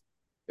confidence is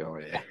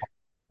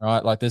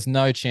right? Like, there's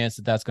no chance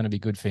that that's going to be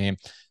good for him.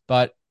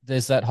 But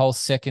there's that whole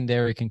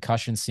secondary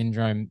concussion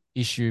syndrome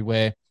issue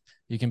where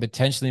you can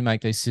potentially make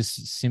these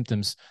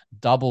symptoms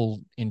double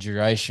in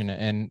duration.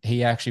 And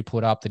he actually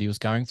put up that he was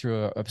going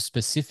through a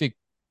specific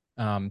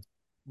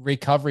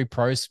recovery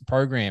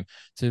program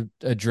to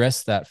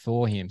address that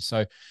for him.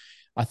 So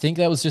I think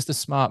that was just a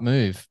smart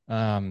move.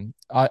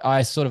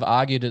 I sort of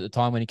argued at the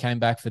time when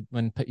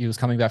he was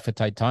coming back for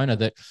Daytona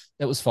that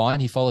was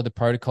fine. He followed the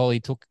protocol. He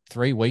took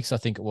 3 weeks, I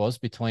think it was,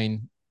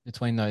 between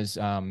those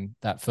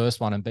that first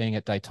one and being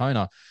at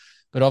Daytona.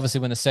 But obviously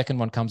when the second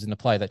one comes into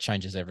play, that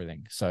changes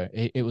everything. So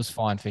it was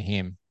fine for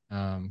him.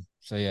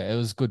 So yeah, it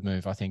was a good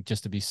move, I think,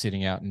 just to be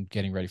sitting out and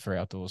getting ready for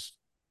outdoors.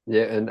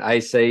 Yeah, and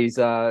AC's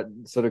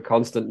sort of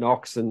constant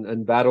knocks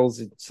and battles,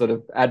 it's sort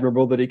of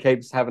admirable that he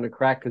keeps having a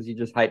crack, because you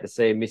just hate to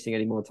see him missing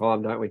any more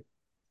time, don't we?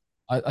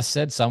 I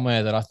said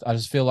somewhere that I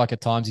just feel like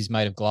at times he's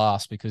made of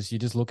glass, because you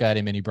just look at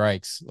him and he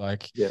breaks.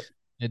 Like,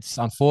 it's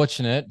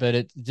unfortunate, but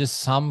it just,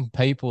 some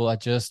people are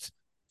just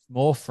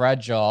more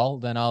fragile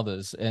than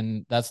others.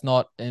 And that's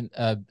not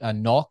a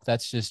knock.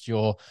 That's just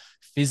your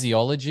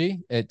physiology.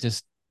 It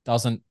just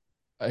doesn't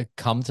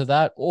come to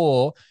that.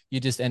 Or you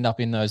just end up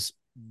in those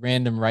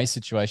random race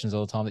situations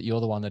all the time that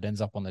you're the one that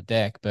ends up on the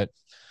deck. But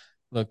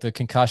look, the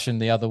concussion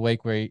the other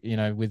week where he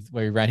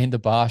ran into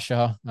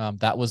Barsha,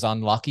 that was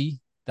unlucky.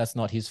 That's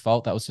not his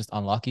fault. That was just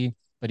unlucky,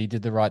 but he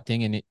did the right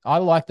thing. And I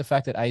like the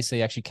fact that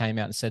AC actually came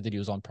out and said that he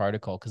was on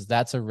protocol, because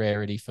that's a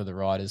rarity for the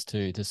riders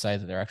too, to say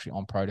that they're actually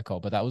on protocol.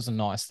 But that was a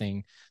nice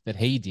thing that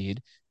he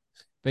did.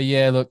 But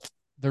yeah, look,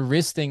 the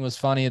wrist thing was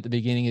funny at the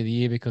beginning of the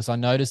year, because I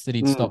noticed that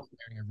he'd stopped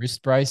wearing a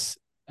wrist brace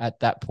at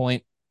that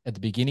point at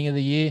the beginning of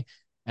the year.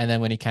 And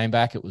then when he came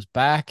back, it was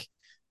back.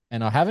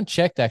 And I haven't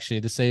checked actually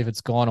to see if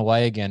it's gone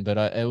away again,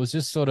 but it was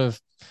just sort of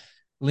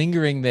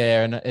lingering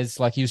there. And it's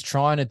like he was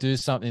trying to do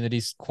something that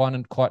he's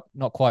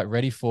not quite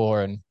ready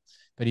for.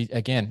 But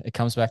it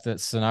comes back to that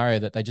scenario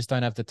that they just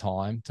don't have the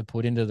time to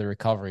put into the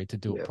recovery to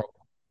do it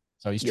properly.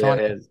 So he's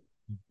trying.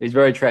 He's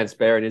very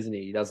transparent, isn't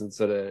he? He doesn't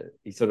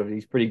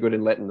he's pretty good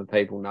in letting the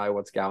people know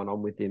what's going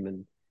on with him.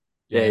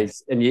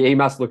 And he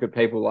must look at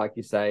people like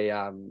you say,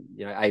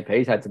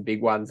 AP's had some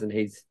big ones, and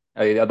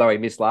although he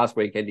missed last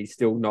weekend, he's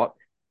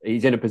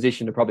in a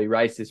position to probably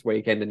race this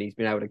weekend, and he's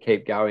been able to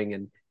keep going.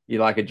 And you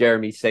like a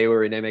Jeremy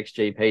Seewer in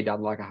MXGP,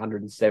 done like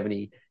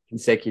 170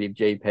 consecutive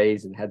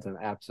GPs and had some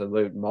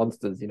absolute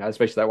monsters,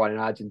 especially that one in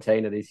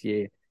Argentina this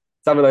year.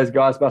 Some of those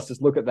guys must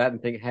just look at that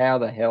and think, how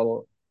the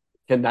hell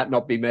can that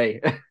not be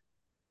me?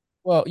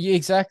 Well, yeah,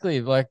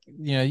 exactly. Like,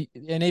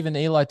 and even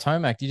Eli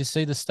Tomac, did you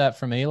see the stat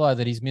from Eli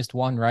that he's missed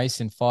one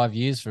race in 5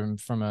 years from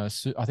I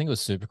think it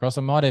was Supercross.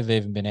 I might have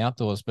even been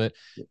outdoors, but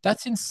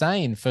that's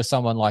insane for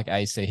someone like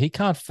AC. He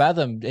can't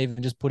fathom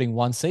even just putting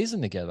one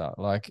season together.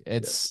 Like,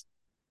 it's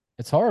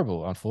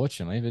horrible,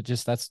 unfortunately, but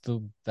just that's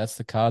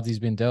the cards he's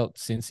been dealt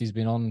since he's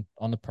been on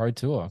the pro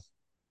tour.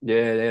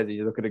 Yeah,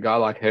 you look at a guy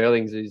like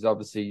Hurlings, who's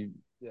obviously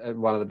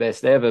one of the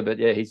best ever. But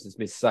yeah, he's just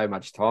missed so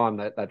much time.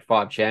 That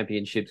 5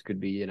 championships could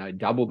be,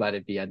 double that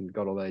if he hadn't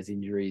got all those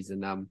injuries.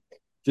 And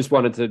just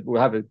wanted to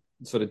we'll have a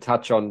sort of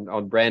touch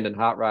on Brandon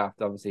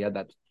Hartranft. Obviously had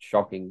that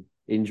shocking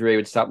injury,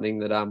 which is something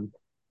that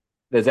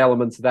there's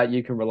elements of that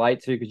you can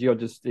relate to because you're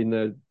just in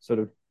the sort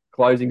of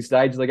closing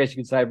stages, I guess you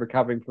could say, of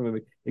recovering from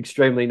an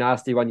extremely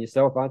nasty one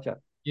yourself, aren't you?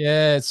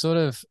 Yeah, it's sort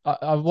of,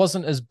 I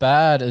wasn't as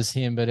bad as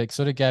him, but it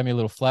sort of gave me a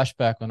little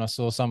flashback when I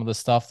saw some of the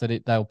stuff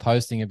that they were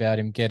posting about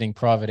him getting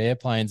private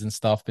airplanes and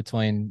stuff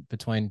between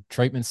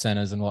treatment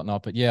centers and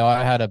whatnot. But yeah,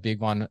 I had a big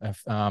one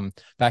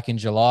back in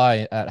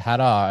July at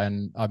Hadar,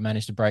 and I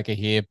managed to break a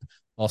hip,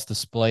 lost a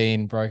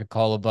spleen, broke a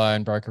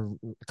collarbone, broke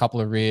a couple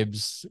of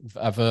ribs,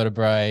 a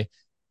vertebrae.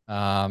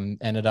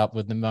 Ended up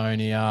with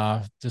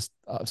pneumonia, just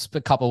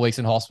a couple of weeks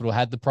in hospital,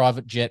 had the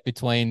private jet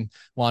between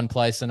one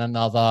place and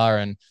another,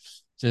 and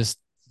just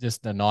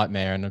a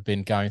nightmare. And I've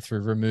been going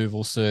through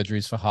removal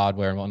surgeries for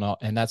hardware and whatnot.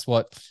 And that's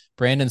what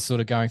Brandon's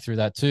sort of going through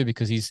that too,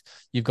 because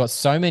you've got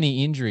so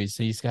many injuries.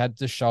 He's had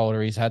the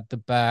shoulder, he's had the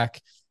back,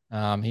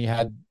 I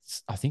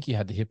think he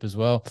had the hip as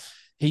well.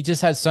 He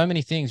just had so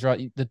many things,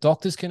 right? The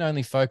doctors can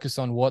only focus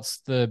on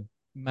what's the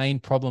main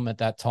problem at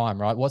that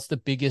time, right? What's the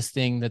biggest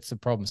thing that's the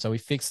problem? So we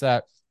fix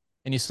that,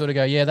 and you sort of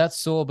go, yeah, that's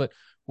sore, but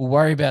we'll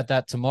worry about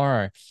that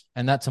tomorrow.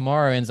 And that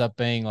tomorrow ends up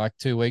being like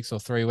 2 weeks or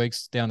 3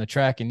 weeks down the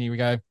track. And here we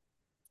go,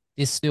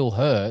 this still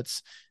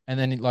hurts. And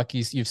then, like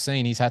you've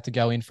seen, he's had to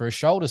go in for a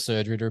shoulder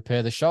surgery to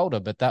repair the shoulder,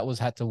 but that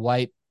had to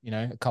wait,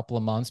 a couple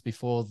of months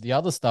before the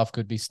other stuff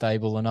could be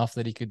stable enough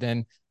that he could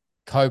then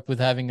cope with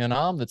having an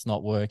arm that's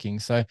not working.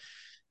 So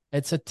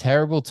it's a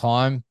terrible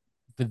time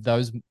with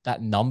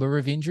that number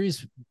of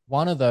injuries.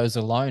 One of those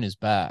alone is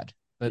bad,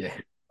 but Yeah.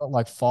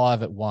 like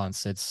 5 at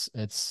once, it's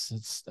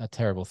a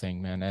terrible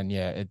thing, man. And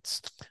yeah,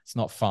 it's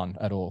not fun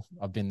at all.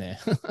 I've been there.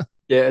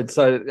 Yeah, and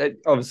so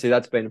obviously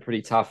that's been a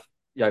pretty tough,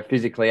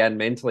 physically and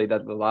mentally,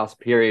 that the last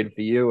period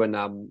for you.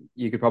 And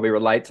you could probably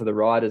relate to the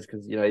riders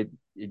because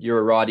you're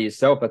a rider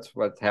yourself. That's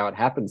how it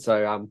happened.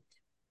 So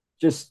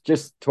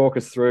just talk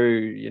us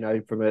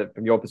through,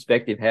 from your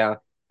perspective,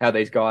 how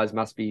these guys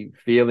must be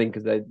feeling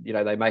because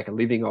they make a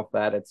living off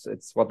that.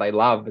 It's what they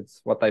love.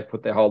 It's what they've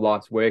put their whole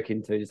life's work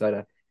into.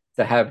 So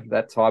to have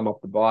that time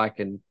off the bike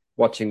and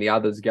watching the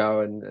others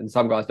go, and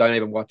some guys don't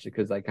even watch it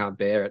because they can't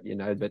bear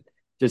it, but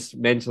just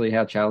mentally,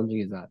 how challenging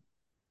is that?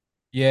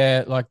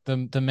 Yeah, like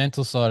the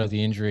mental side of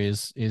the injury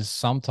is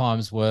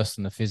sometimes worse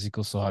than the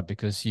physical side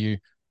because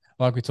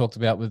like we talked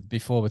about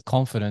with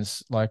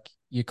confidence, like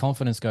your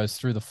confidence goes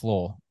through the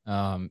floor,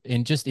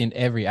 in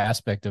every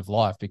aspect of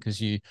life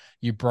because you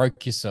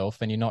broke yourself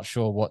and you're not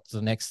sure what's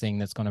the next thing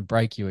that's going to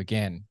break you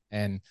again.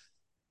 And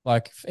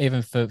like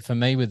even for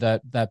me with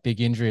that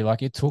big injury,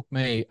 like it took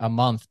me a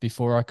month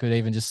before I could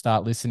even just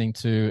start listening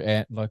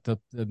to like the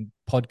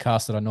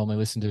podcast that I normally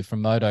listen to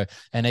from Moto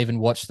and even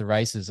watch the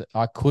races.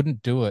 I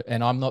couldn't do it,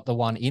 and I'm not the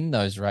one in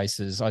those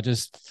races. I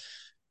just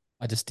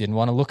didn't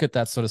want to look at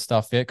that sort of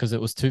stuff yet because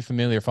it was too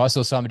familiar. If I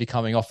saw somebody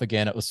coming off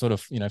again, it was sort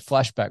of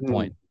flashback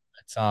point.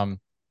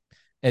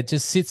 It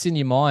just sits in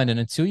your mind, and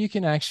until you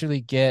can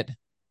actually get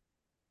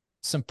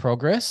some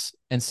progress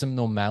and some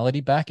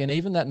normality back. And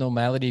even that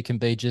normality can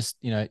be just,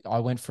 I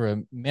went for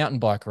a mountain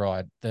bike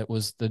ride that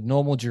was the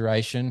normal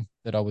duration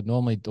that I would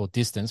normally, or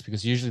distance,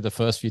 because usually the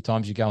first few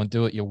times you go and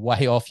do it, you're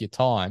way off your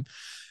time.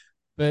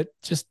 But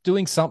just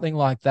doing something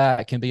like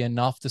that can be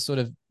enough to sort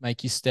of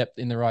make you step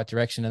in the right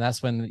direction. And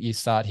that's when you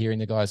start hearing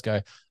the guys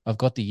go, I've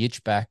got the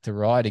itch back to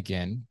ride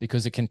again,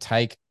 because it can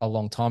take a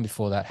long time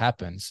before that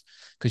happens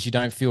because you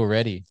don't feel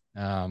ready.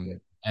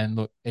 And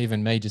look,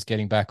 even me just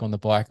getting back on the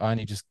bike, I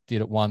only just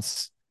did it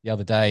once the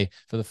other day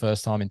for the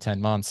first time in 10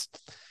 months.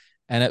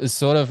 And it was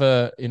sort of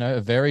a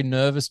very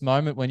nervous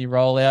moment when you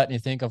roll out and you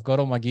think, I've got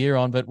all my gear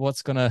on, but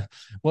what's going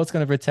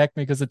to protect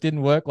me? Because it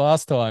didn't work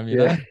last time, you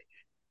know?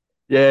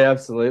 Yeah,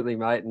 absolutely,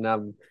 mate.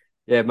 And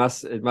it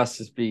must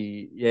just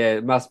be,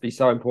 it must be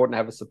so important to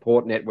have a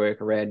support network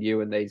around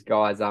you and these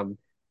guys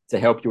to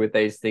help you with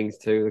these things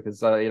too,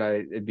 because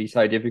it'd be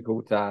so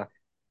difficult.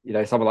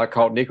 Someone like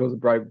Colt Nichols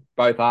broke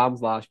both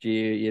arms last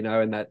year,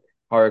 in that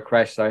horror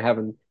crash. So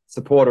having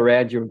support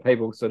around you and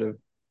people sort of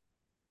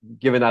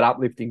giving that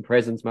uplifting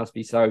presence must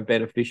be so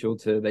beneficial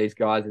to these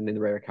guys and in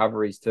their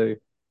recoveries too.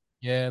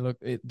 Yeah, look,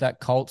 that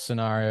Colt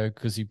scenario,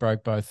 because he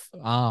broke both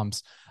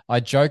arms, I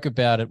joke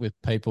about it with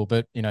people,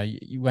 but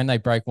when they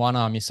break one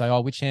arm, you say,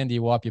 "Oh, which hand do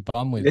you wipe your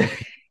bum with?" Yeah.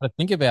 But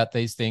think about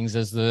these things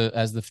as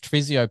the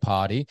physio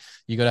party.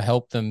 You got to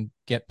help them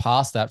get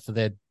past that for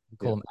their, we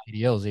call them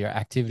ADLs, your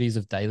activities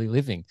of daily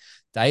living.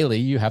 Daily,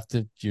 you have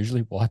to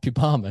usually wipe your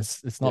bum.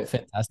 It's not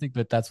fantastic,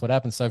 but that's what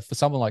happens. So for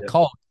someone like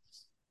Colt,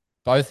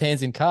 both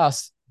hands in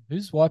cast,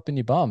 who's wiping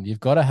your bum? You've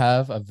got to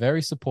have a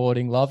very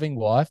supporting, loving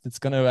wife that's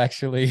going to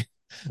actually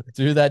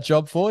do that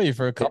job for you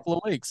for a couple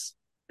of weeks.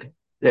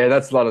 Yeah,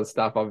 that's a lot of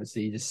stuff.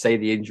 Obviously, you just see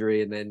the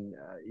injury and then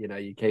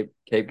you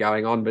keep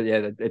going on. But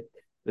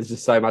there's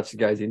just so much that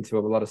goes into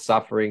it, a lot of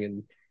suffering,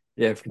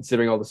 and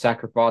considering all the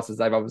sacrifices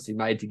they've obviously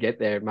made to get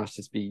there, it must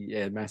just be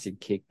a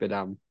massive kick. But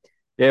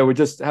Yeah, we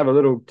just have a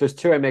little, just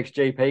two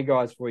MXGP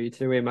guys for you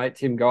too here, mate.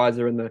 Tim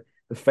Geyser and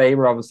the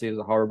femur. Obviously, it was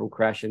a horrible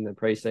crash in the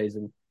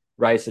preseason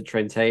race at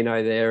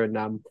Trentino there. And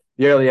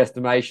the early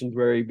estimations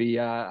where he'd be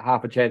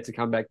half a chance to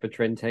come back for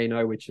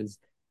Trentino, which is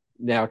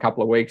now a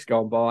couple of weeks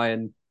gone by.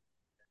 And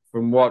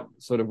from what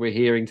sort of we're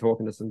hearing,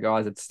 talking to some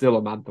guys, it's still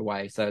a month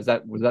away. So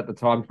was that the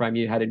time frame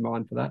you had in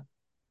mind for that?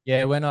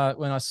 Yeah, when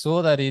I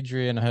saw that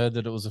injury and heard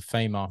that it was a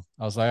femur,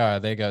 I was like, oh,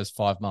 there goes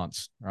 5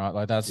 months, right?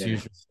 Like that's Yeah.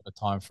 usually the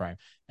time frame.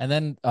 And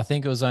then I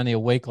think it was only a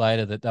week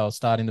later that they were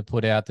starting to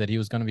put out that he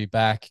was going to be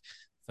back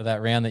for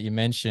that round that you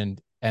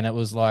mentioned. And it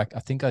was like, I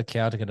think I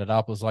counted it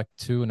up, it was like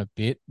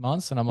 2.5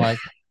 months. And I'm like,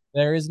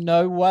 there is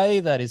no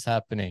way that is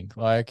happening.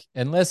 Like,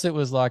 unless it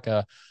was like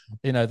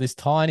this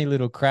tiny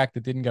little crack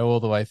that didn't go all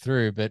the way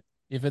through. But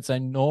if it's a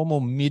normal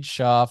mid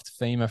shaft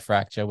femur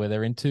fracture where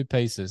they're in two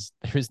pieces,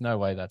 there is no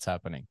way that's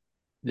happening.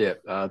 Yeah,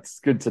 it's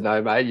good to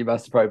know, mate. You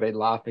must have probably been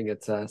laughing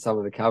at some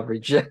of the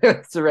coverage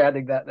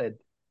surrounding that then.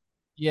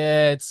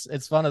 Yeah,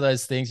 it's one of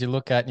those things you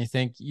look at and you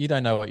think you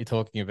don't know what you're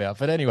talking about.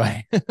 But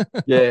anyway,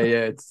 Yeah,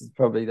 it's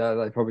probably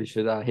they probably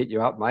should hit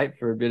you up, mate,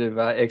 for a bit of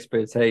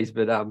expertise.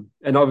 But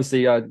and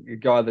obviously a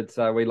guy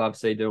that we love to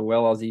see doing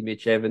well, Aussie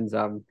Mitch Evans.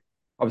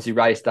 Obviously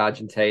raced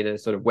Argentina,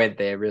 sort of went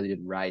there, really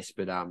didn't race,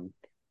 but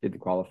did the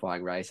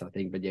qualifying race, I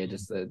think. But yeah,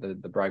 just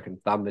the broken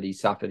thumb that he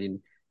suffered in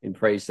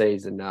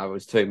pre-season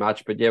was too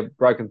much. But yeah,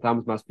 broken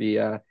thumbs must be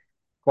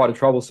quite a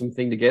troublesome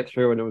thing to get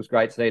through. And it was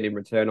great seeing him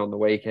return on the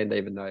weekend,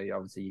 even though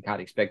obviously you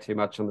can't expect too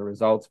much on the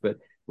results. But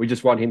we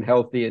just want him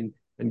healthy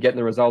and getting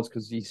the results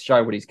because he's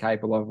shown what he's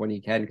capable of when he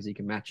can because he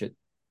can match it.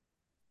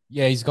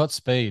 yeah, he's got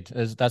speed.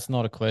 That's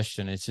not a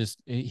question. It's just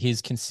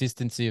his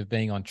consistency of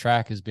being on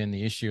track has been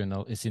the issue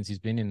since he's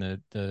been in the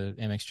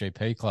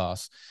MXGP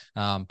class.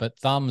 But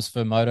thumbs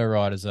for moto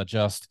riders are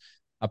just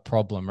a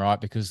problem, right?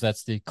 Because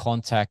that's the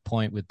contact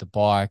point with the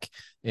bike.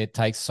 It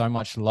takes so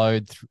much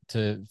load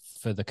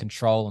for the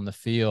control and the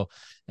feel,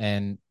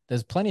 and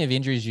there's plenty of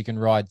injuries you can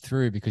ride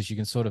through because you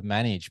can sort of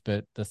manage,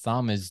 but the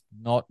thumb is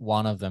not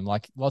one of them.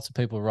 Like lots of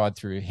people ride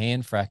through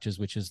hand fractures,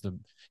 which is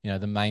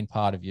the main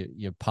part of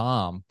your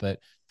palm, but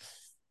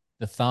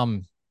the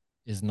thumb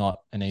is not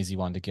an easy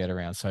one to get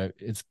around. So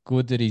it's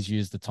good that he's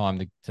used the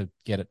time to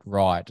get it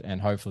right,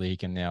 and hopefully he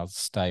can now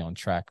stay on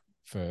track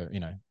for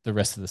the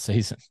rest of the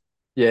season.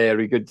 Yeah, it'll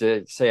be good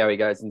to see how he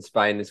goes in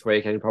Spain this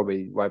weekend.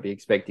 Probably won't be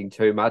expecting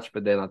too much,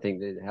 but then I think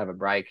they have a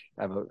break,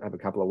 have a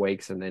couple of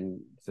weeks, and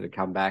then sort of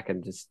come back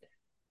and just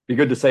be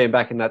good to see him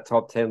back in that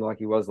top 10 like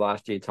he was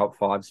last year, top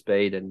 5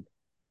 speed. And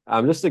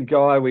just a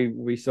guy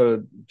we sort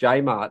of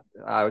J-Mart,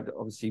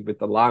 obviously with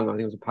the lung, I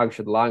think it was a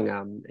punctured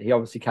lung. He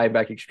obviously came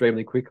back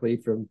extremely quickly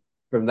from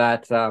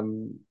that.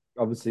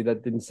 Obviously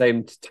that didn't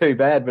seem too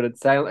bad, but it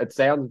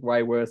sounds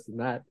way worse than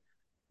that.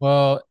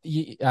 Well,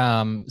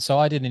 so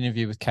I did an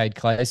interview with Cade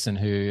Clayson,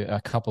 who a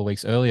couple of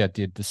weeks earlier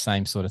did the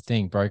same sort of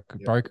thing, broke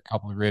a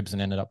couple of ribs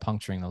and ended up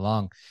puncturing the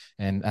lung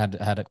and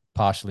had it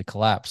partially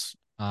collapse.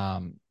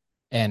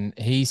 And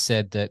he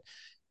said that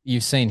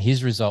you've seen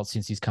his results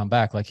since he's come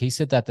back. Like he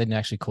said that didn't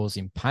actually cause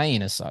him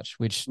pain as such,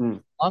 which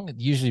lung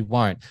usually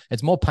won't.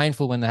 It's more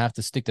painful when they have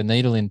to stick the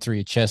needle in through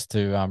your chest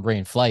to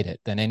reinflate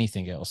it than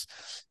anything else.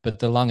 But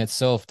the lung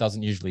itself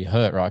doesn't usually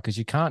hurt, right? Because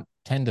you can't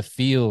tend to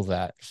feel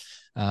that.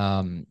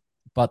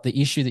 But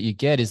the issue that you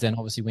get is then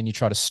obviously when you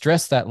try to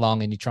stress that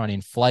lung and you try and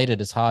inflate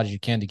it as hard as you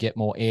can to get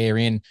more air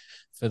in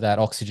for that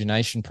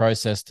oxygenation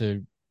process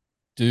to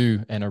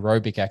do an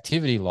aerobic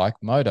activity like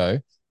moto,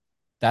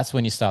 that's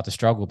when you start to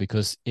struggle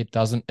because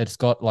it's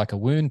got like a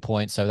wound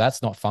point. So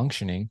that's not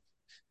functioning.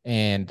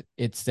 And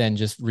it's then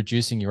just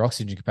reducing your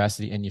oxygen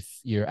capacity and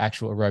your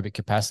actual aerobic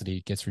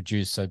capacity gets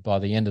reduced. So by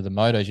the end of the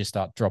motos, you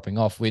start dropping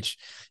off, which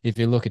if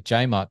you look at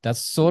J-Mart,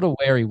 that's sort of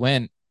where he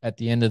went at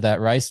the end of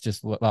that race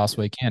just last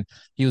weekend.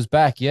 He was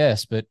back,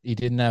 yes, but he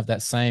didn't have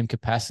that same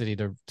capacity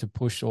to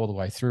push all the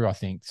way through, I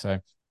think. So,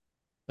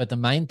 but the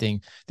main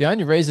thing, the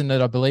only reason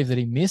that I believe that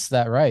he missed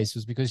that race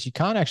was because you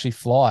can't actually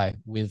fly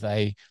with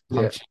a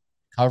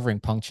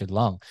punctured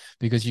lung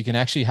because you can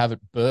actually have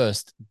it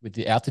burst with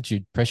the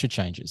altitude pressure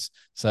changes.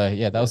 So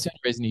yeah, that was the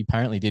only reason he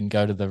apparently didn't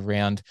go to the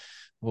round.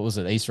 What was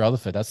it? East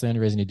Rutherford. That's the only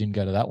reason he didn't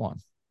go to that one.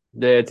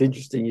 Yeah, it's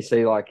interesting. You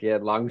see, like,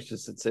 lungs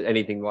just it's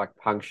anything like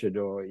punctured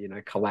or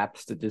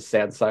collapsed. It just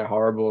sounds so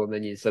horrible, and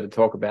then you sort of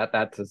talk about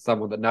that to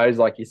someone that knows,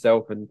 like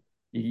yourself, and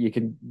you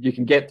can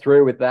get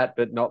through with that,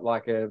 but not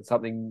like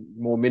something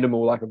more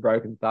minimal like a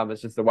broken thumb.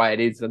 It's just the way it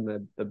is, and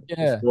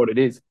the sport it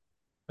is.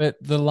 But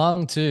the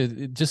lung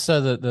too, just so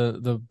that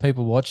the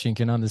people watching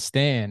can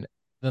understand,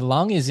 the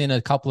lung is in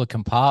a couple of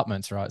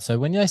compartments, right? So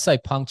when they say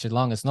punctured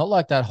lung, it's not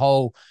like that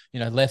whole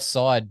left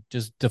side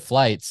just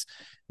deflates.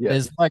 Yeah.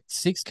 There's like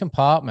 6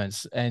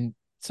 compartments. And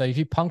so if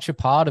you puncture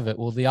part of it,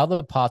 well, the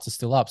other parts are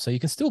still up. So you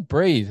can still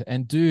breathe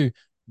and do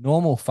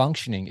normal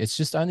functioning. It's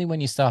just only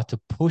when you start to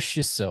push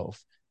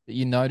yourself that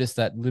you notice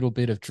that little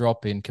bit of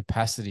drop in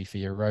capacity for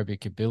your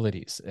aerobic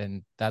abilities.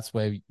 And that's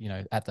where,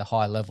 at the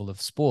high level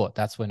of sport,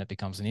 that's when it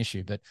becomes an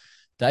issue. But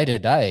day to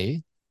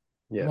day,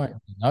 you won't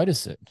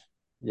notice it.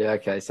 Yeah,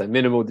 okay. So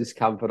minimal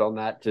discomfort on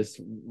that, just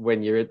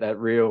when you're at that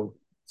real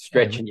Yeah,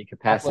 stretching your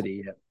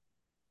capacity. Yeah.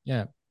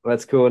 yeah. Well,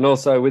 that's cool. And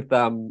also with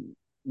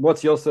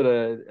what's your sort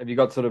of, have you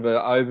got sort of an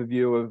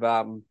overview of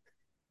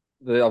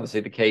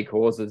obviously the key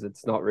causes?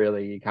 It's not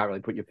really, you can't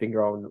really put your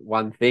finger on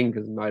one thing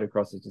because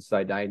motocross is just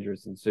so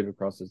dangerous and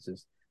supercross is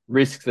just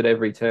risks at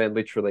every turn,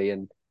 literally.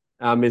 And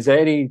is there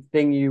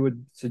anything you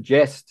would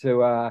suggest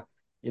to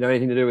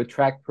anything to do with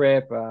track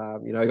prep?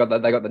 They got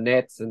the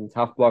nets and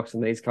tough blocks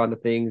and these kind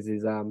of things.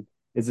 Is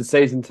the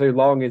season too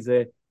long? Is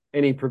there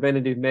any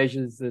preventative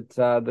measures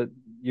that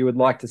you would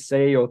like to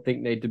see or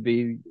think need to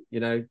be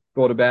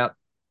thought about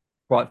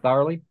quite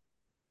thoroughly?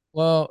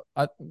 Well,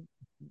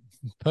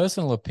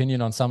 personal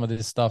opinion on some of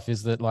this stuff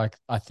is that, like,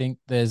 I think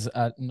there's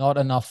not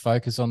enough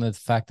focus on the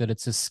fact that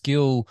it's a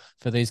skill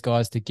for these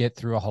guys to get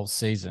through a whole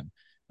season.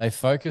 They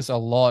focus a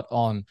lot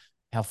on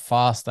how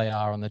fast they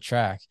are on the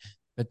track,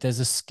 but there's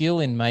a skill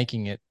in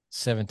making it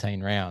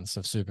 17 rounds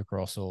of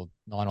Supercross, or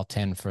 9 or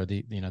 10 for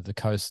the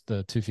coast,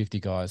 the 250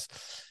 guys.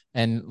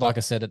 And like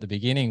I said at the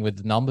beginning, with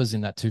the numbers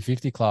in that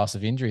 250 class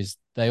of injuries,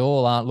 they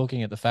all aren't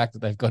looking at the fact that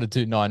they've got to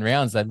do 9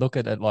 rounds. They look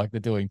at it like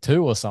they're doing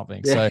 2 or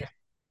something. Yeah.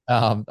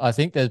 So I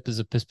think there's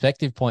a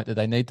perspective point that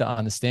they need to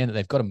understand that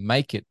they've got to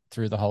make it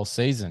through the whole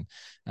season.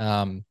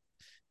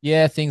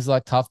 Yeah, things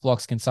like tough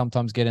blocks can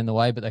sometimes get in the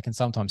way, but they can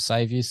sometimes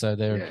save you. So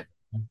they're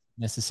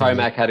necessary.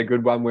 Tomac had a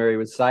good one where he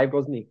was saved,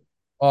 wasn't he?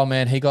 Oh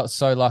man, he got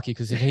so lucky,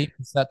 because if he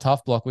missed that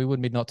tough block, we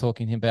wouldn't be not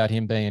talking about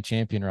him being a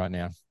champion right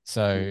now.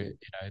 So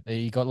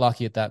he got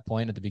lucky at that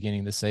point at the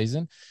beginning of the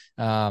season.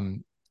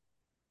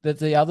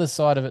 The other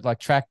side of it, like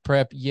track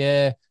prep,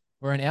 yeah,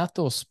 we're an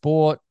outdoor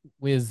sport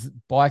with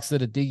bikes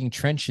that are digging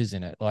trenches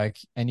in it, like,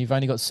 and you've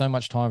only got so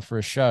much time for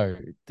a show.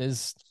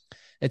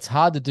 It's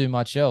hard to do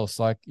much else.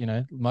 Like,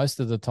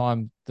 most of the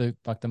time, the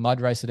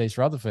mud race at East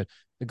Rutherford,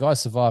 the guys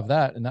survived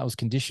that, and that was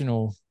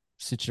conditional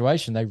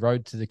situation. They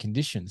rode to the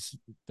conditions.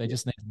 They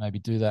just need to maybe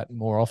do that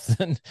more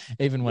often,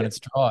 even when it's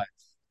dry.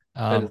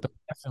 But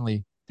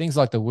definitely things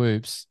like the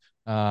whoops,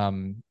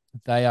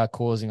 they are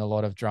causing a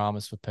lot of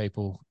dramas for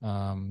people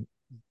on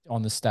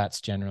the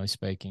stats, generally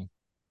speaking.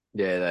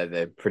 Yeah,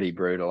 they're pretty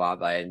brutal,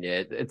 aren't they? And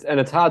yeah,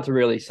 it's hard to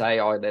really say,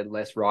 oh, there's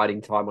less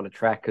riding time on a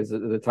track because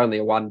it's only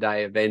a 1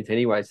 day event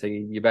anyway. So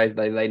you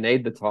basically, they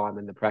need the time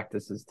and the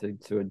practices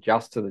to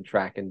adjust to the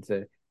track and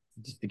to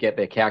just to get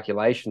their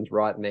calculations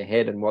right in their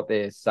head and what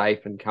they're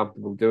safe and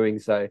comfortable doing.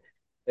 So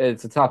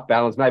it's a tough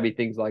balance. Maybe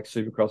things like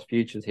Supercross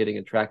Futures hitting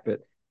a track, but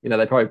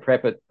they probably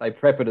prep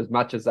it as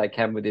much as they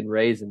can within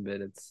reason.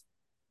 But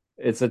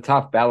it's a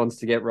tough balance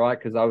to get right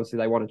because obviously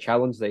they want to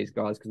challenge these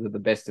guys because they're the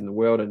best in the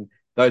world, and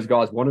those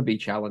guys want to be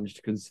challenged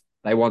because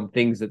they want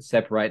things that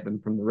separate them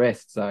from the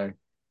rest. So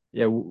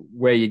yeah,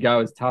 where you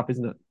go is tough,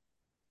 isn't it?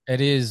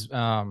 It is.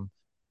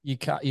 You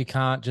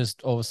can't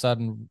just all of a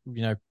sudden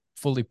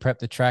fully prep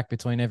the track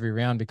between every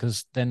round,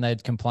 because then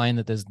they'd complain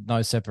that there's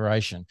no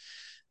separation.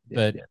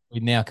 But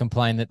we now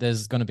complain that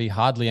there's going to be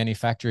hardly any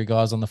factory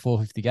guys on the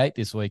 450 gate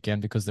this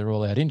weekend because they're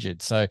all out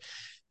injured. So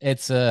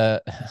it's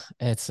a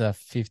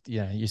 50,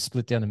 you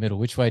split down the middle.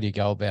 Which way do you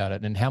go about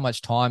it? And how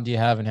much time do you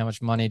have and how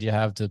much money do you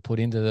have to put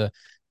into the,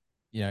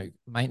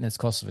 maintenance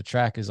costs of a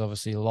track is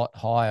obviously a lot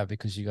higher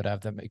because you got to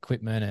have that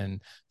equipment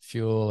and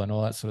fuel and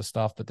all that sort of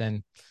stuff. But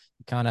then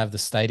you can't have the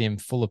stadium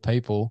full of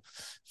people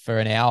for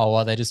an hour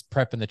while they're just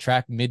prepping the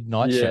track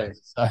midnight show.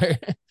 So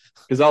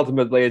because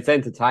ultimately it's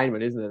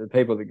entertainment, isn't it? The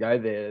people that go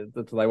there,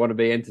 they want to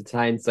be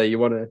entertained. So you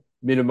want to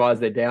minimize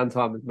their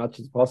downtime as much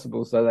as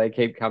possible so they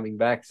keep coming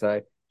back.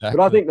 So exactly. But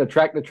I think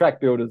the track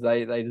builders,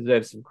 they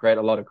deserve some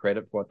credit, a lot of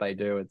credit for what they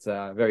do. It's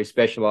a very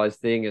specialized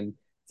thing, and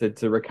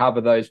to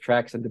recover those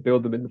tracks and to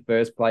build them in the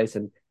first place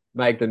and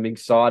make them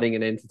exciting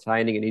and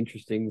entertaining and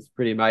interesting is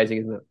pretty amazing,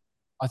 isn't it?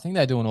 I think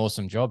they do an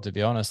awesome job, to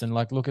be honest. And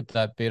look at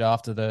that bit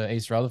after the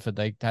East Rutherford,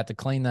 they had to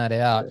clean that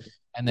out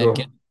and then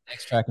get the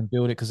next track and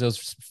build it because there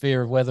was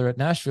fear of weather at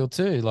Nashville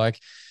too.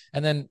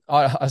 And then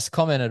I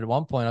commented at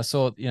one point, I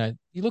saw, you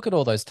look at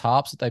all those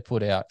tarps that they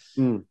put out.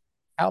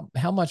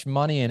 How much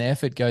money and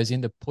effort goes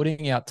into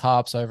putting out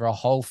tarps over a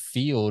whole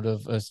field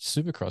of a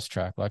Supercross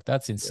track? Like,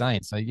 that's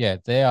insane. So yeah,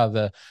 they are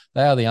the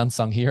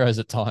unsung heroes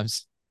at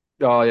times.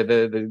 Oh yeah,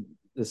 the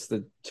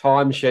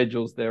time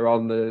schedules they're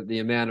on, the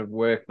amount of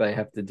work they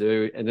have to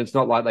do, and it's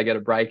not like they get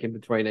a break in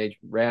between each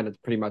round. It's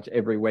pretty much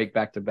every week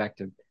back to back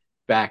to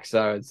back.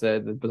 So it's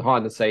the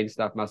behind the scenes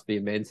stuff must be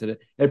immense, and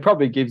it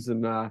probably gives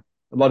them a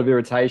lot of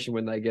irritation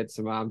when they get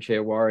some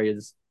armchair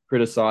warriors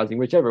criticizing,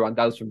 which everyone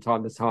does from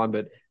time to time,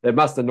 but it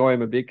must annoy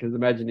them a bit because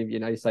imagine if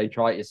you say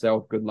try it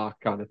yourself, good luck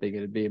kind of thing.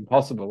 It'd be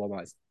impossible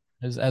almost.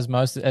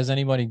 Has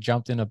anybody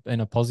jumped in a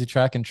posi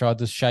track and tried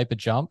to shape a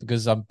jump?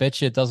 Because I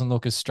bet you it doesn't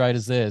look as straight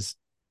as theirs.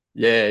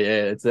 Yeah,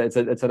 it's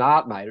an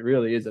art, mate. It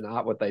really is an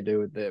art what they do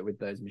with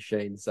those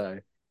machines. So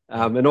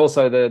and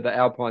also the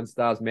Alpine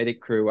Stars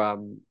medic crew,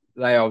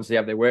 they obviously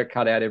have their work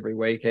cut out every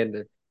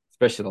weekend,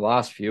 especially the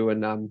last few.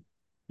 And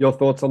your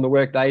thoughts on the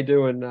work they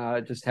do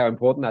and just how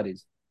important that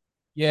is?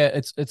 Yeah,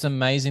 it's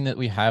amazing that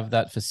we have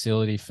that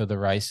facility for the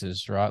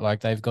races, right?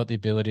 Like, they've got the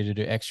ability to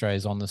do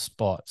x-rays on the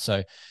spot.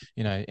 So,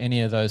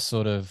 any of those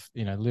sort of,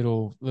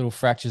 little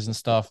fractures and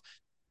stuff,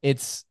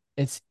 it's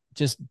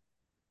just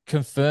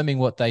confirming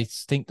what they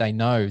think they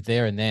know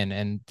there and then,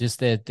 and just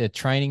their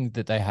training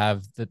that they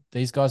have, that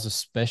these guys are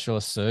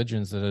specialist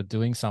surgeons that are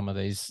doing some of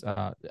these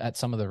at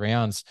some of the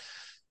rounds.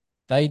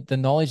 The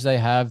knowledge they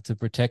have to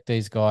protect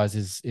these guys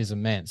is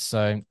immense.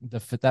 So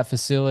that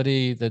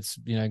facility that's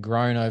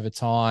grown over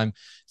time,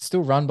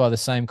 still run by the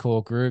same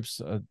core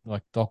groups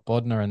like Doc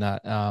Bodner and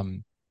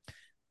that.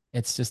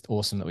 It's just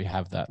awesome that we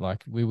have that.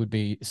 Like, we would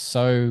be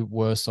so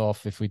worse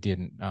off if we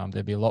didn't.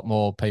 There'd be a lot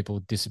more people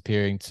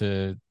disappearing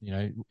to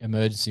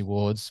emergency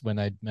wards when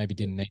they maybe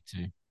didn't need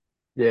to.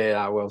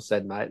 Yeah, well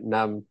said, mate.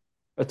 And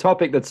a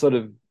topic that's sort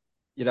of,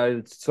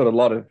 it's sort of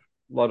a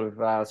lot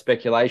of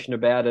speculation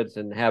about it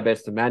and how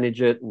best to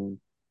manage it, and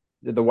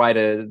the way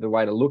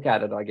to look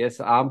at it, I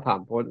guess. Arm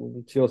pump.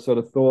 What's your sort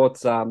of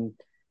thoughts? The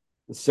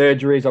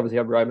surgeries, obviously,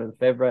 have Roman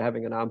Fevre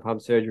having an arm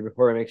pump surgery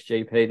before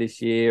MXGP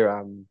this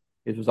year.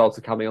 His results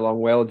are coming along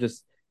well.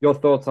 Just your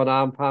thoughts on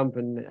arm pump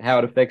and how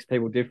it affects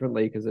people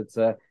differently, because it's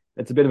a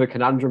bit of a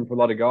conundrum for a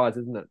lot of guys,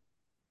 isn't it?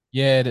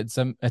 Yeah,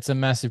 it's a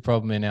massive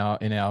problem in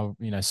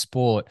our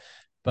sport.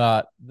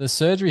 But the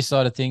surgery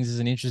side of things is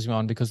an interesting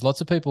one, because lots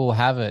of people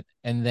have it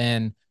and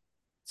then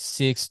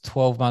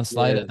 6-12 months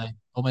later they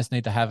almost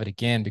need to have it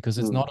again, because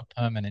it's not a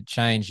permanent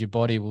change. Your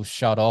body will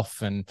shut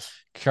off and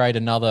create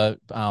another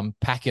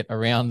packet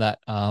around that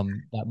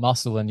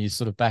muscle, and you're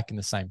sort of back in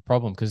the same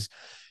problem, because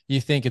you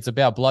think it's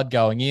about blood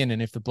going in,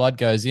 and if the blood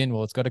goes in,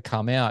 well, it's got to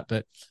come out,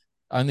 but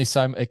only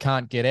so it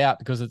can't get out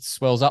because it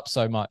swells up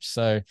so much.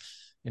 So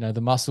the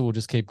muscle will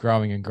just keep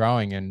growing and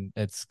growing, and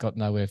it's got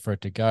nowhere for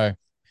it to go.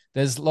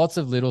 There's lots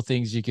of little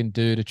things you can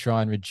do to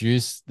try and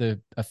reduce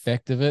the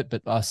effect of it,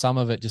 but some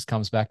of it just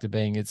comes back to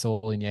being it's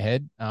all in your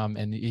head,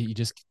 and you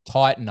just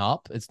tighten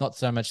up. It's not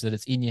so much that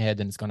it's in your head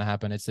and it's going to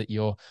happen. It's that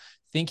you're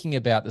thinking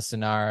about the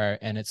scenario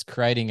and it's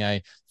creating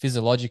a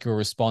physiological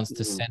response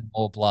to send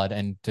more blood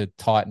and to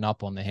tighten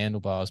up on the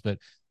handlebars. But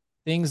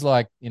things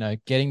like,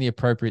 getting the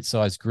appropriate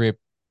size grip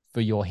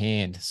for your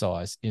hand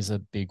size is a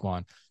big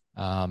one.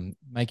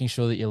 Making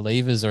sure that your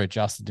levers are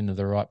adjusted into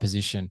the right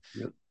position.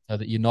 Yep. So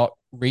that you're not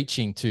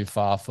reaching too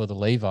far for the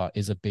lever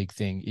is a big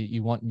thing.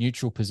 You want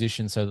neutral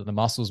position so that the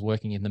muscle's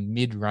working in the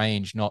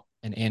mid-range, not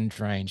an end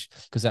range,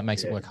 because that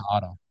makes it work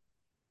harder.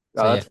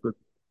 So that's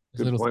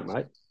good point,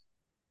 mate.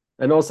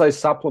 And also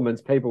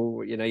supplements.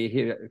 People, you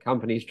hear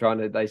companies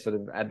they sort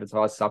of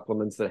advertise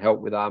supplements that help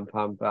with arm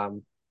pump.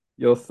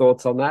 Your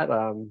thoughts on that?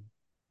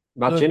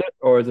 Much in it,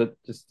 or is it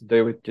just to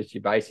do with just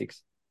your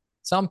basics?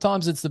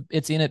 Sometimes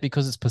it's in it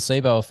because it's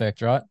placebo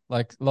effect, right?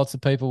 Like, lots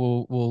of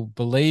people will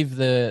believe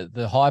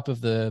the hype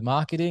of the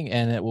marketing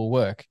and it will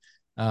work.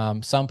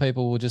 Some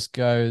people will just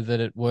go that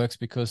it works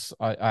because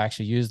I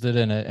actually used it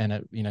and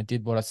it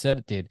did what I said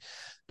it did.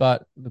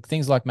 But look,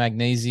 things like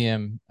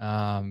magnesium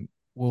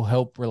will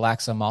help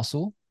relax a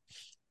muscle.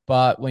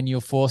 But when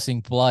you're forcing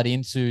blood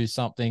into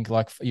something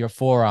like your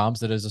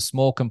forearms, that is a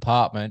small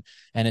compartment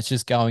and it's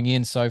just going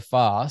in so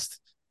fast,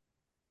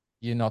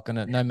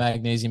 no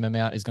magnesium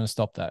amount is going to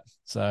stop that.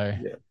 So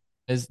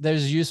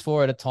there's use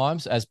for it at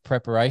times as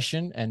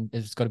preparation, and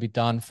it's got to be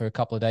done for a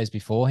couple of days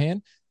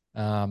beforehand.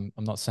 I'm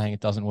not saying it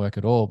doesn't work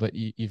at all, but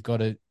you've got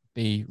to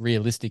be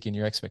realistic in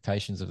your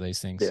expectations of these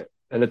things. Yeah.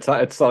 And it's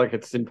like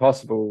it's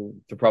impossible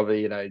to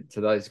probably,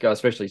 to those guys,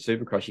 especially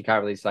Supercross, you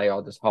can't really say,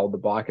 "I'll just hold the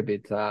bike a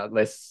bit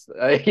less,"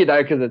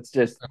 because it's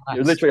just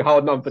you're literally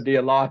holding on for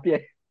dear life. Yeah.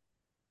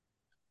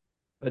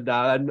 But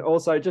and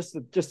also just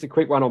a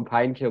quick one on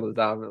painkillers.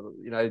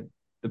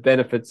 The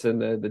benefits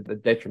and the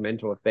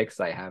detrimental effects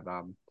they have.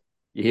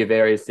 You hear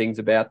various things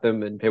about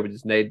them, and people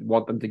just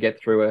want them to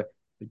get through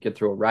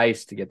a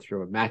race, to get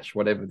through a match,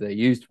 whatever they're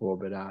used for.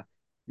 But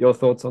your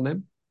thoughts on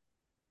them?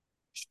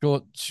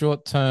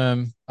 Short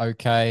term,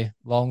 okay.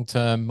 Long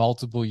term,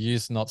 multiple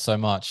use, not so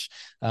much.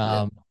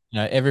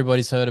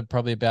 Everybody's heard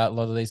probably about a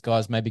lot of these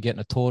guys maybe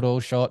getting a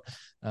Toradol shot,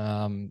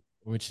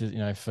 which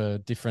is, for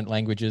different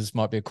languages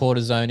might be a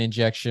cortisone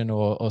injection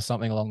or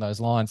something along those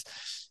lines.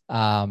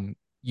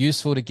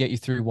 Useful to get you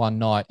through one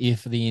night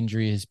if the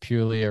injury is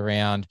purely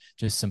around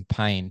just some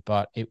pain,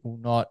 but it will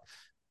not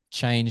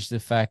change the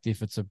fact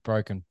if it's a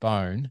broken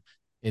bone.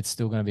 It's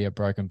still going to be a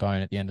broken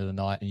bone at the end of the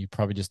night, and you've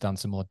probably just done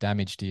some more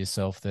damage to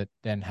yourself that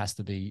then has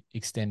to be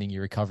extending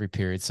your recovery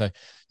period. So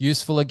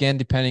useful, again,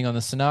 depending on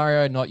the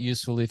scenario, not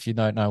useful if you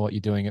don't know what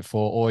you're doing it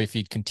for, or if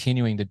you're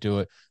continuing to do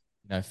it,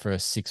 for a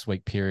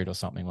 6-week period or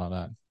something like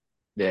that.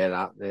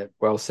 Yeah,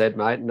 well said,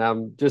 mate.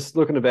 And just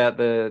looking about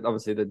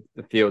obviously the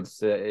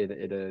field's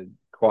in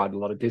quite a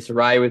lot of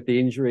disarray with the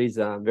injuries,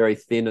 very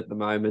thin at the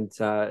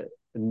moment.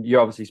 And you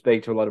obviously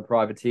speak to a lot of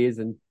privateers,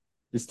 and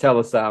just tell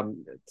us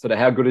sort of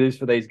how good it is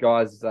for these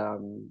guys.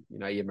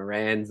 Your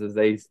Morans, as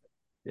these,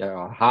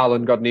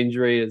 Harlan got an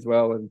injury as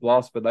well, and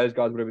Bloss, but those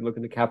guys would have been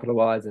looking to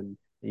capitalise, and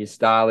your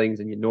Starlings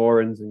and your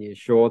Norans and your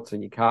Shorts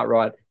and your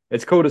Cartwright.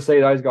 It's cool to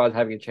see those guys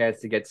having a chance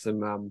to get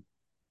some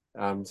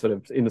sort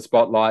of in the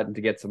spotlight and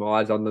to get some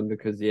eyes on them,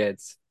 because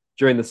it's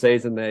during the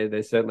season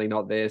they're certainly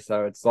not there.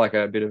 So it's like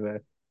a bit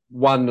of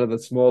one of the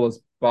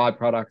smallest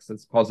byproducts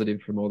that's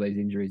positive from all these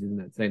injuries,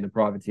 isn't it? Seeing the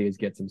privateers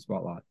get some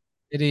spotlight.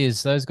 It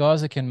is. Those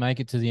guys that can make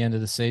it to the end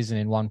of the season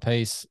in one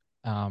piece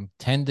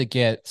tend to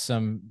get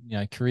some,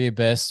 career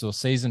bests or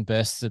season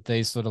bests at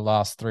these sort of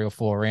last 3 or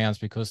 4 rounds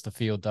because the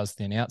field does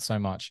thin out so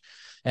much.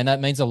 And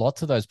that means a lot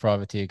to those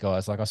privateer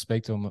guys. Like I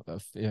speak to them,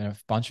 a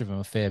bunch of them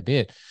a fair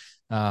bit.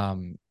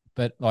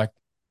 But like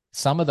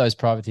some of those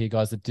privateer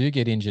guys that do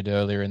get injured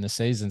earlier in the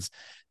seasons,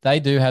 they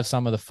do have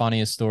some of the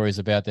funniest stories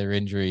about their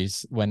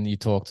injuries when you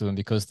talk to them,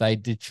 because they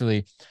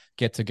literally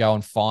get to go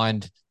and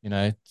find,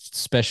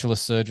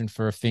 specialist surgeon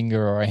for a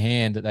finger or a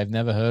hand that they've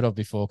never heard of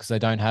before because they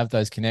don't have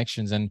those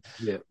connections. And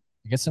Yeah.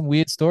 you get some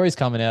weird stories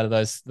coming out of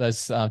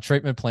those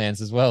treatment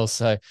plans as well.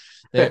 So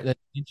that's an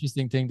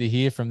interesting thing to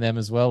hear from them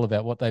as well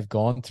about what they've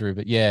gone through.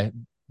 But yeah,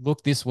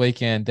 look, this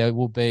weekend there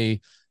will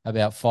be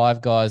about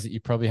 5 guys that you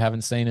probably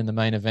haven't seen in the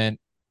main event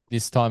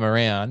this time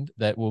around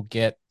that will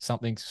get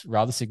something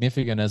rather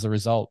significant as a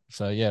result.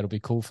 So yeah, it'll be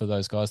cool for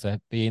those guys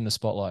to be in the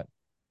spotlight.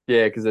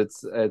 Yeah,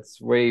 because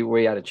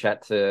we had a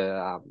chat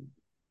to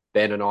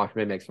Ben and I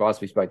from MX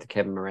Vice. We spoke to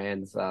Kevin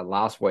Moran's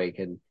last week,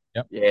 and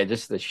Yep. yeah,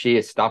 just the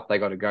sheer stuff they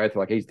got to go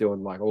through. Like he's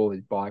doing like all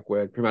his bike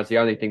work. Pretty much the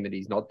only thing that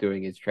he's not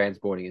doing is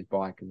transporting his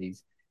bike,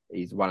 because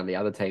he's one of the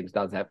other teams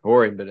does that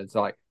for him. But it's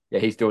like, yeah,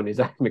 he's doing his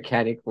own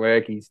mechanic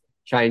work. He's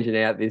changing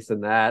out this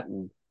and that,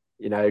 and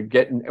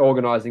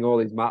organizing all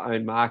his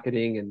own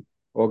marketing and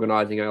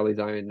organizing all his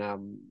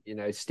own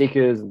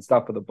stickers and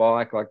stuff for the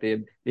bike. Like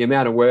the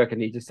amount of work,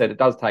 and he just said it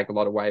does take a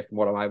lot away from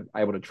what I'm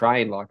able to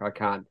train. Like I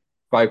can't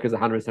focus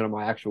 100% on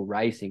my actual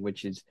racing,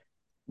 which is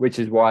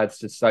why it's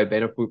just so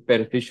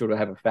beneficial to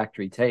have a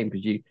factory team,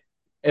 because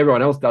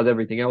everyone else does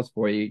everything else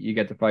for you. You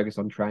get to focus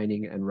on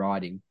training and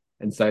riding,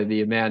 and so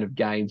the amount of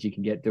gains you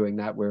can get doing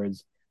that,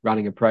 whereas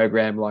running a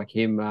program like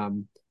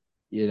him,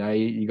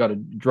 you got to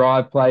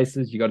drive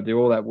places, you got to do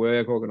all that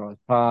work, organize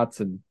parts,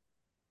 and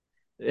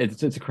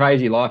it's a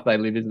crazy life they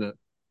live, isn't it?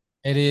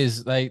 It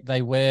is.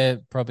 They wear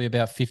probably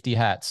about 50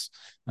 hats.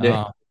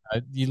 Yeah.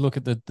 You look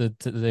at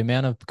the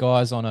amount of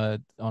guys on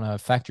a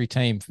factory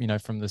team,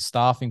 from the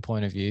staffing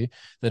point of view,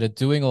 that are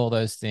doing all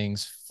those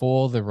things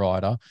for the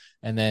rider,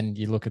 and then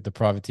you look at the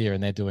privateer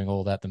and they're doing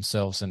all that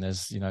themselves, and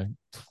there's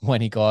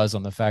 20 guys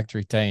on the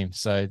factory team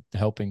so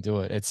helping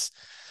do it.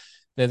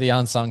 They're the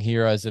unsung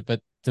heroes.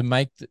 But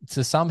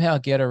to somehow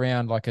get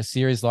around like a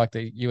series like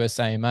the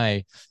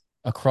USAMA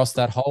across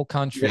that whole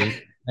country. Yeah.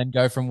 And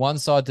go from one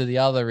side to the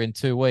other in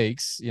 2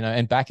 weeks,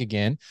 and back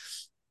again.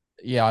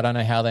 Yeah, I don't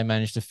know how they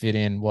manage to fit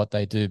in what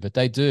they do, but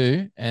they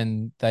do,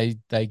 and they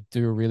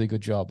do a really good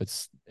job.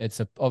 It's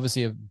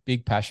obviously a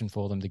big passion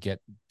for them to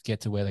get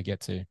to where they get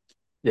to.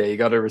 Yeah, you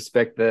got to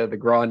respect the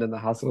grind and the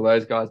hustle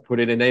those guys put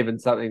in. And even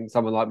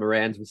someone like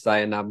Moran's was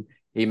saying,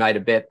 he made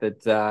a bet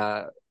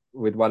that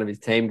with one of his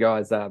team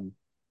guys, yeah,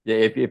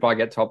 if I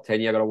get top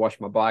 10, I got to wash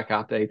my bike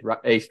after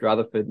East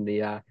Rutherford, and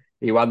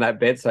he won that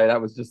bet. So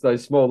that was just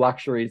those small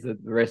luxuries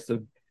that the rest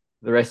of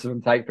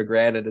them take for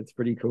granted. It's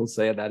pretty cool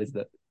seeing that, isn't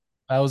it?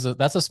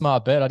 That's a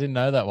smart bet. I didn't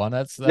know that one.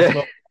 That's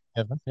yeah.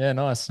 Yeah,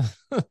 nice.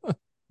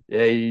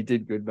 Yeah, you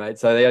did good, mate.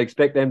 So they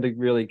expect them to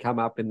really come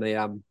up in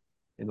the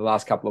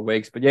last couple of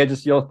weeks. But yeah,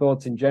 just your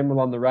thoughts in general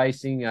on the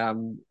racing.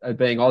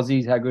 Being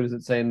Aussies, how good is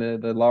it seeing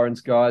the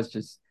Lawrence guys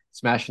just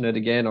smashing it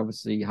again?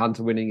 Obviously,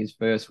 Hunter winning his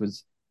first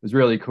was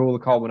really cool. The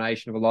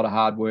culmination of a lot of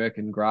hard work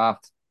and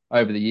graft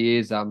over the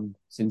years,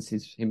 since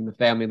him and the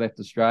family left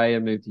Australia,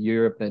 moved to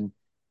Europe, and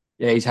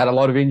yeah, he's had a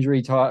lot of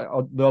injury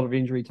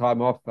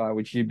time off,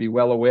 which you'd be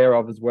well aware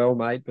of as well,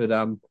 mate. But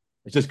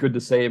it's just good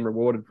to see him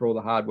rewarded for all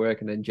the hard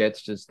work, and then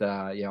Jet's just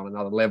on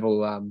another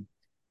level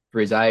for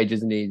his age,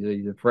 isn't he?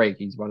 He's a freak.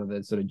 He's one of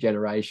the sort of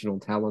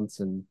generational talents,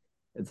 and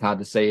it's hard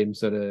to see him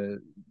sort of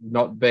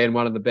not being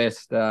one of the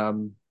best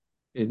in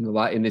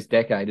this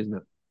decade, isn't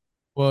it?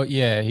 Well,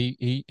 yeah,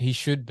 he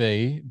should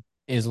be,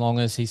 as long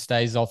as he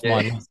stays off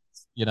my list.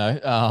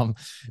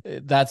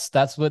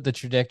 That's what the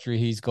trajectory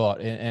he's got,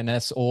 and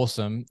that's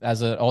awesome.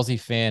 As an Aussie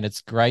fan,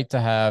 it's great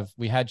to have.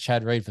 We had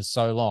Chad Reed for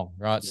so long,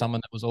 right? Yeah. Someone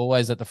that was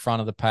always at the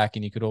front of the pack,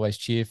 and you could always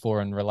cheer for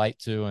and relate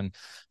to, and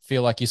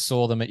feel like you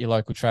saw them at your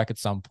local track at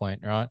some point,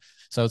 right?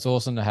 So it's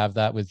awesome to have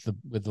that with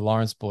the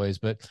Lawrence boys.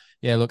 But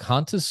yeah, look,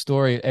 Hunter's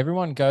story.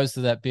 Everyone goes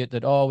to that bit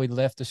that we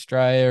left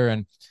Australia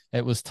and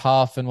it was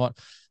tough and what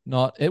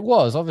not. It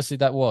was obviously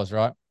that was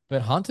right,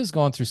 but Hunter's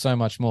gone through so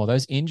much more.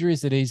 Those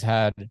injuries that he's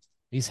had.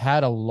 He's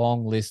had a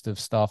long list of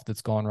stuff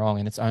that's gone wrong,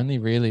 and it's only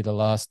really the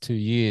last 2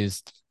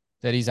 years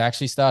that he's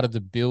actually started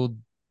to build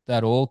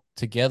that all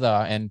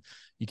together, and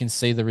you can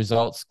see the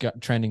results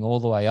trending all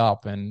the way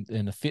up, and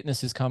the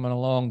fitness is coming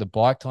along, the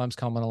bike time's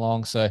coming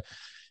along. So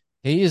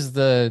he was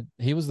the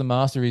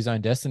master of his own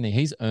destiny.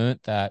 He's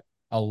earned that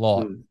a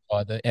lot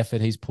by the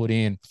effort he's put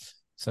in.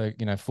 So,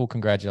 full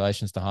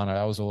congratulations to Hunter.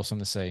 That was awesome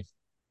to see.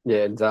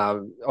 Yeah, and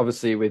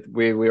obviously we're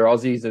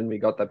Aussies, and we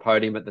got the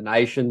podium at the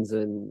Nations,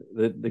 and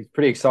the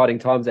pretty exciting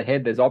times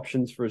ahead. There's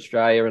options for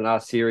Australia, and our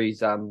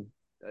series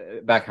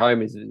back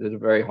home is at a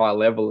very high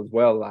level as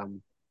well.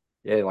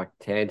 Like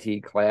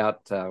Tanti,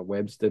 Clout,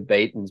 Webster,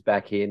 Beaton's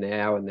back here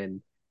now, and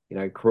then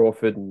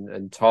Crawford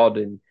and Todd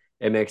in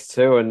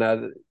MX2,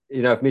 and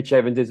if Mitch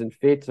Evans isn't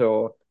fit,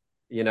 or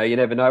you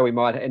never know, we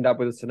might end up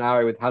with a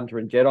scenario with Hunter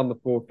and Jet on the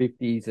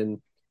 450s, and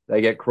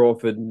they get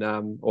Crawford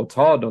and, or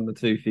Todd on the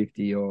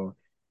 250, or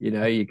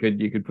you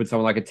could put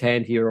someone like a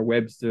Tanti or a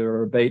Webster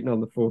or a Beaton on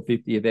the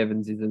 450 if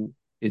Evans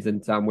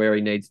isn't where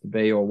he needs to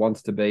be or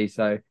wants to be.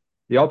 So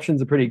the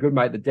options are pretty good,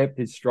 mate. The depth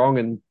is strong,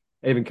 and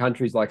even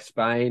countries like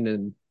Spain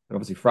and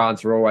obviously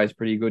France are always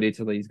pretty good.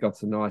 Italy's got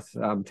some nice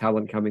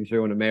talent coming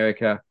through, in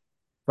America.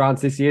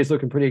 France this year is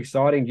looking pretty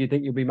exciting. Do you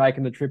think you'll be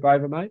making the trip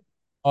over, mate?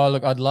 Oh,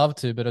 look, I'd love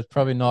to, but it's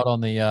probably not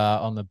on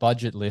the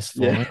budget list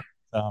for Yeah,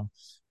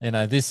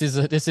 me. This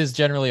is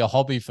generally a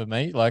hobby for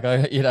me. Like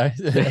yeah,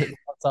 it's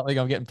not something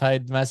I'm getting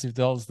paid massive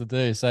dollars to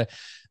do. So,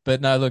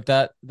 but no, look,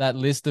 that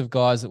list of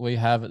guys that we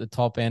have at the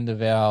top end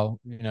of our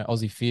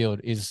Aussie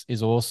field is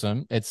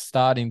awesome. It's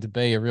starting to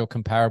be a real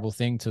comparable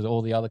thing to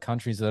all the other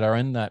countries that are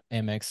in that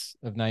MX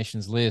of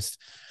Nations list.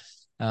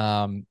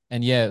 And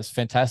yeah, it's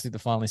fantastic to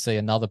finally see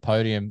another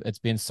podium. It's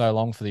been so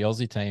long for the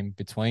Aussie team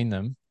between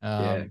them.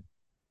 yeah,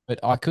 But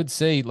I could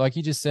see, like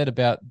you just said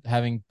about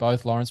having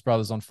both Lawrence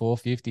brothers on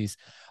 450s.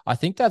 I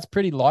think that's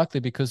pretty likely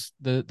because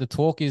the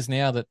talk is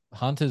now that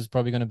Hunter's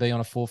probably going to be on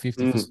a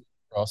 450 for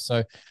Supercross.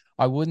 So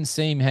I wouldn't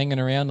see him hanging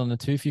around on the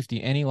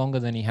 250 any longer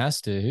than he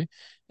has to.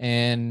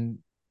 And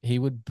he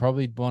would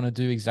probably want to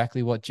do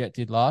exactly what Jet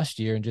did last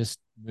year and just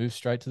move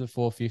straight to the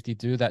 450,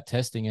 do that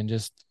testing and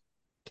just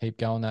keep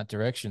going that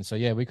direction. So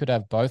yeah, we could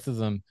have both of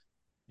them,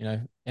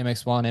 MX1,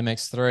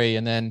 MX3,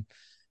 and then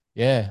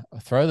yeah,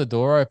 throw the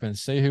door open,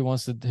 see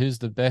who's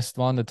the best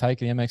one to take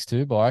the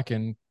MX2 bike,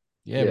 and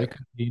yeah, yeah. we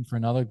could be in for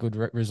another good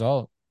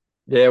result.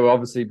 Yeah, well,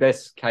 obviously,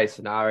 best case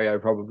scenario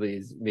probably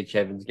is Mitch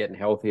Evans getting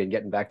healthy and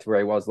getting back to where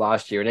he was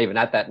last year. And even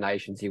at that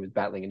Nations, he was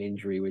battling an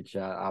injury, which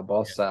our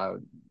boss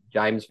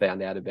James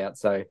found out about.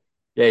 So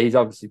yeah, he's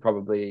obviously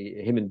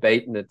probably him and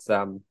Beaton. It's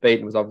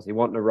Beaton was obviously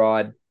wanting to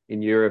ride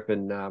in Europe,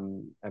 and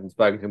having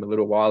spoken to him a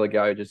little while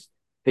ago, just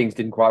things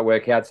didn't quite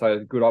work out. So a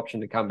good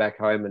option to come back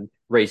home and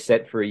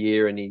reset for a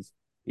year, and he's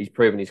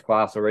proven his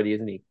class already,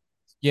 isn't he?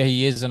 Yeah,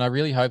 he is, and I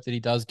really hope that he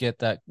does get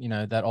that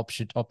that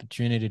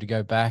opportunity to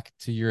go back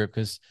to Europe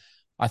because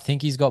I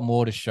think he's got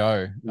more to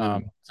show.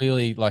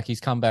 Clearly, like he's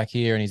come back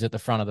here and he's at the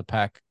front of the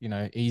pack,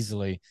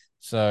 easily.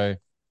 So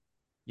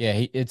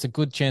yeah, it's a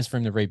good chance for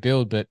him to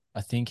rebuild, but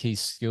I think his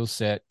skill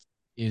set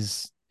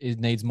it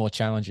needs more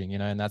challenging,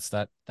 and that's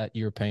that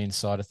European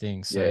side of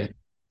things. So Yeah.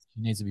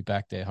 he needs to be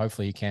back there.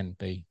 Hopefully, he can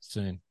be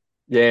soon.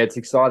 Yeah, it's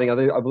exciting.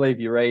 I believe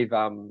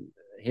Uribe,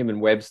 him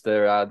and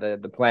Webster,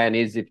 the plan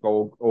is if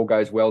all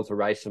goes well to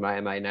race some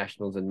AMA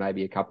nationals and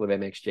maybe a couple of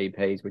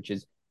MXGPs, which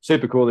is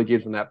super cool. It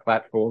gives them that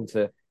platform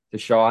to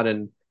shine.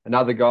 And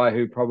another guy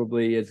who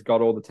probably has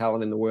got all the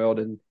talent in the world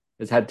and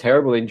has had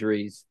terrible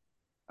injuries,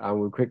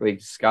 we'll quickly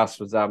discuss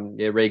was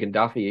Regan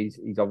Duffy.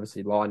 He's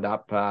obviously lined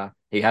up.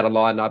 He had a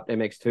lined up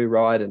MX2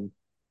 ride, and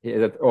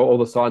yeah, all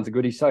the signs are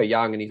good. He's so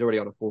young and he's already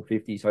on a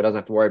 450, so he doesn't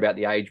have to worry about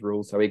the age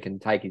rules, so he can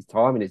take his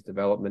time in his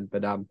development.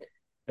 But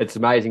it's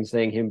amazing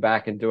seeing him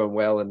back and doing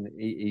well, and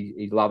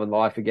he's loving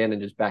life again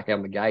and just back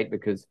out the gate,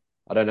 because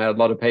I don't know, a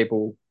lot of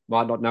people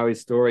might not know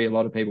his story. A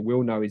lot of people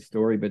will know his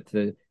story, but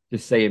to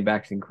just see him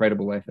back's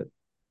incredible effort.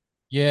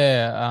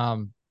 Yeah,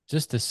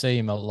 just to see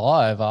him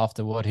alive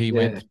after what he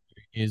went Yeah,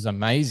 through is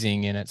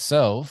amazing in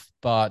itself.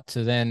 But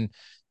to then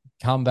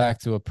come back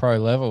to a pro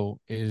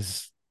level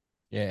is,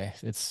 yeah,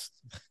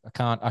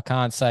 I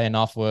can't say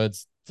enough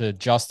words to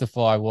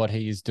justify what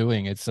he is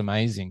doing. It's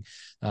amazing.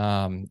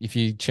 If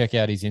you check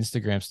out his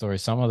Instagram story,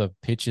 some of the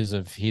pictures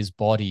of his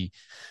body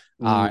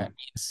are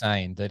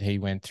insane that he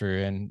went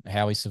through, and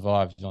how he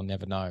survived, I'll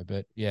never know.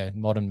 But yeah,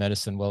 modern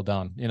medicine, well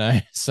done.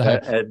 So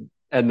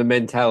and the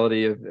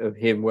mentality of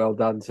him, well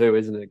done too,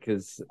 isn't it?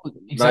 Because most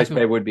exactly.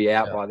 people would be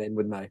out by then,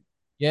 wouldn't they?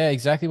 Yeah,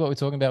 exactly what we're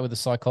talking about with the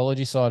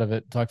psychology side of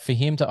it. Like for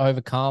him to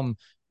overcome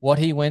what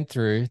he went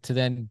through to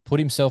then put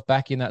himself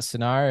back in that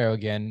scenario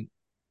again.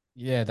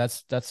 Yeah,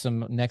 that's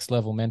some next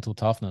level mental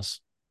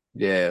toughness.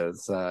 Yeah,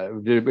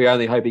 we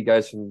only hope he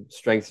goes from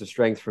strength to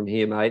strength from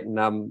here, mate.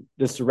 And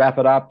just to wrap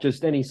it up,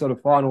 just any sort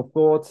of final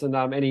thoughts and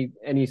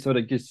any sort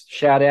of just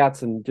shout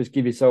outs, and just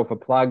give yourself a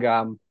plug,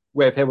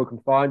 where people can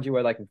find you,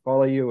 where they can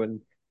follow you,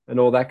 and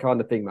all that kind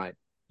of thing, mate.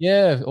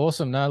 Yeah,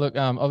 awesome. No, look,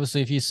 obviously,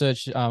 if you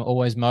search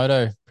Always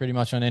Moto pretty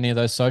much on any of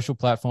those social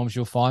platforms,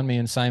 you'll find me,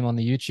 and same on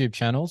the YouTube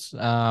channels.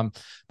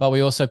 But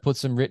we also put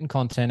some written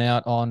content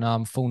out on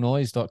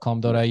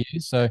fullnoise.com.au.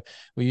 So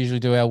we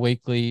usually do our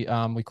weekly,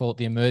 we call it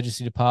the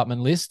emergency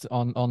department list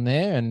on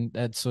there, and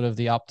that's sort of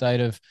the update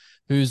of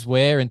who's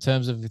where in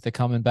terms of if they're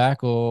coming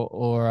back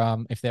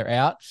or if they're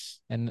out,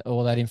 and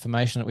all that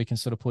information that we can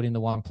sort of put into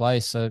one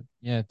place. So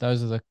yeah,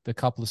 those are the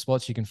couple of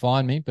spots you can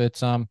find me.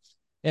 But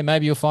yeah,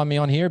 maybe you'll find me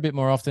on here a bit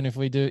more often if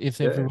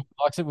Yeah. everyone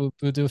likes it. We'll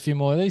do a few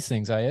more of these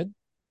things, Ed?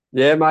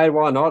 Yeah, mate,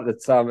 why not?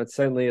 It's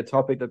certainly a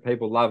topic that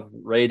people love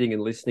reading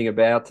and listening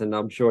about, and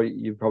I'm sure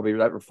you probably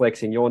that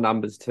reflects in your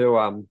numbers too.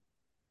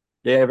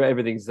 Yeah,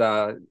 everything's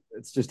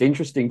it's just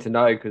interesting to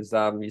know, because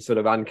you sort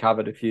of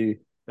uncovered a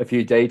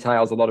few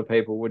details a lot of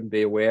people wouldn't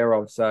be aware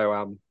of.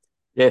 So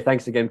yeah,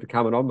 thanks again for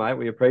coming on, mate.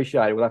 We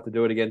appreciate it. We'll have to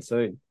do it again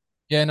soon.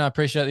 Yeah, no, I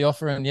appreciate the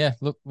offer, and yeah,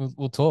 look,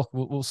 we'll talk.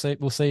 We'll see.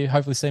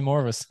 Hopefully, see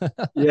more of us.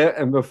 Yeah,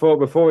 and before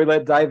we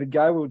let David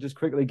go, we'll just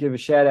quickly give a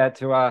shout out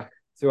to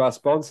our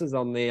sponsors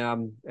on the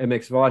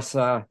MX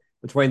Vice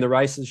Between the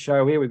Races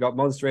show here. We've got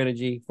Monster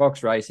Energy,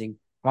 Fox Racing,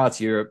 Parts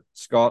Europe,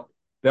 Scott,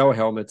 Bell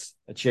Helmets,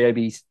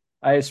 Achebe's,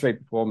 AS Street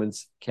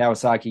Performance,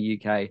 Kawasaki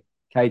UK,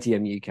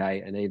 KTM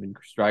UK, and even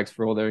Strokes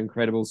for all their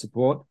incredible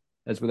support.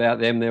 As without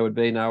them, there would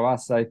be no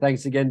us. So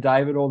thanks again,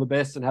 David. All the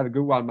best and have a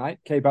good one, mate.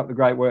 Keep up the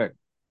great work.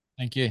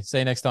 Thank you. See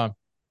you next time.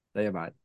 See you, mate.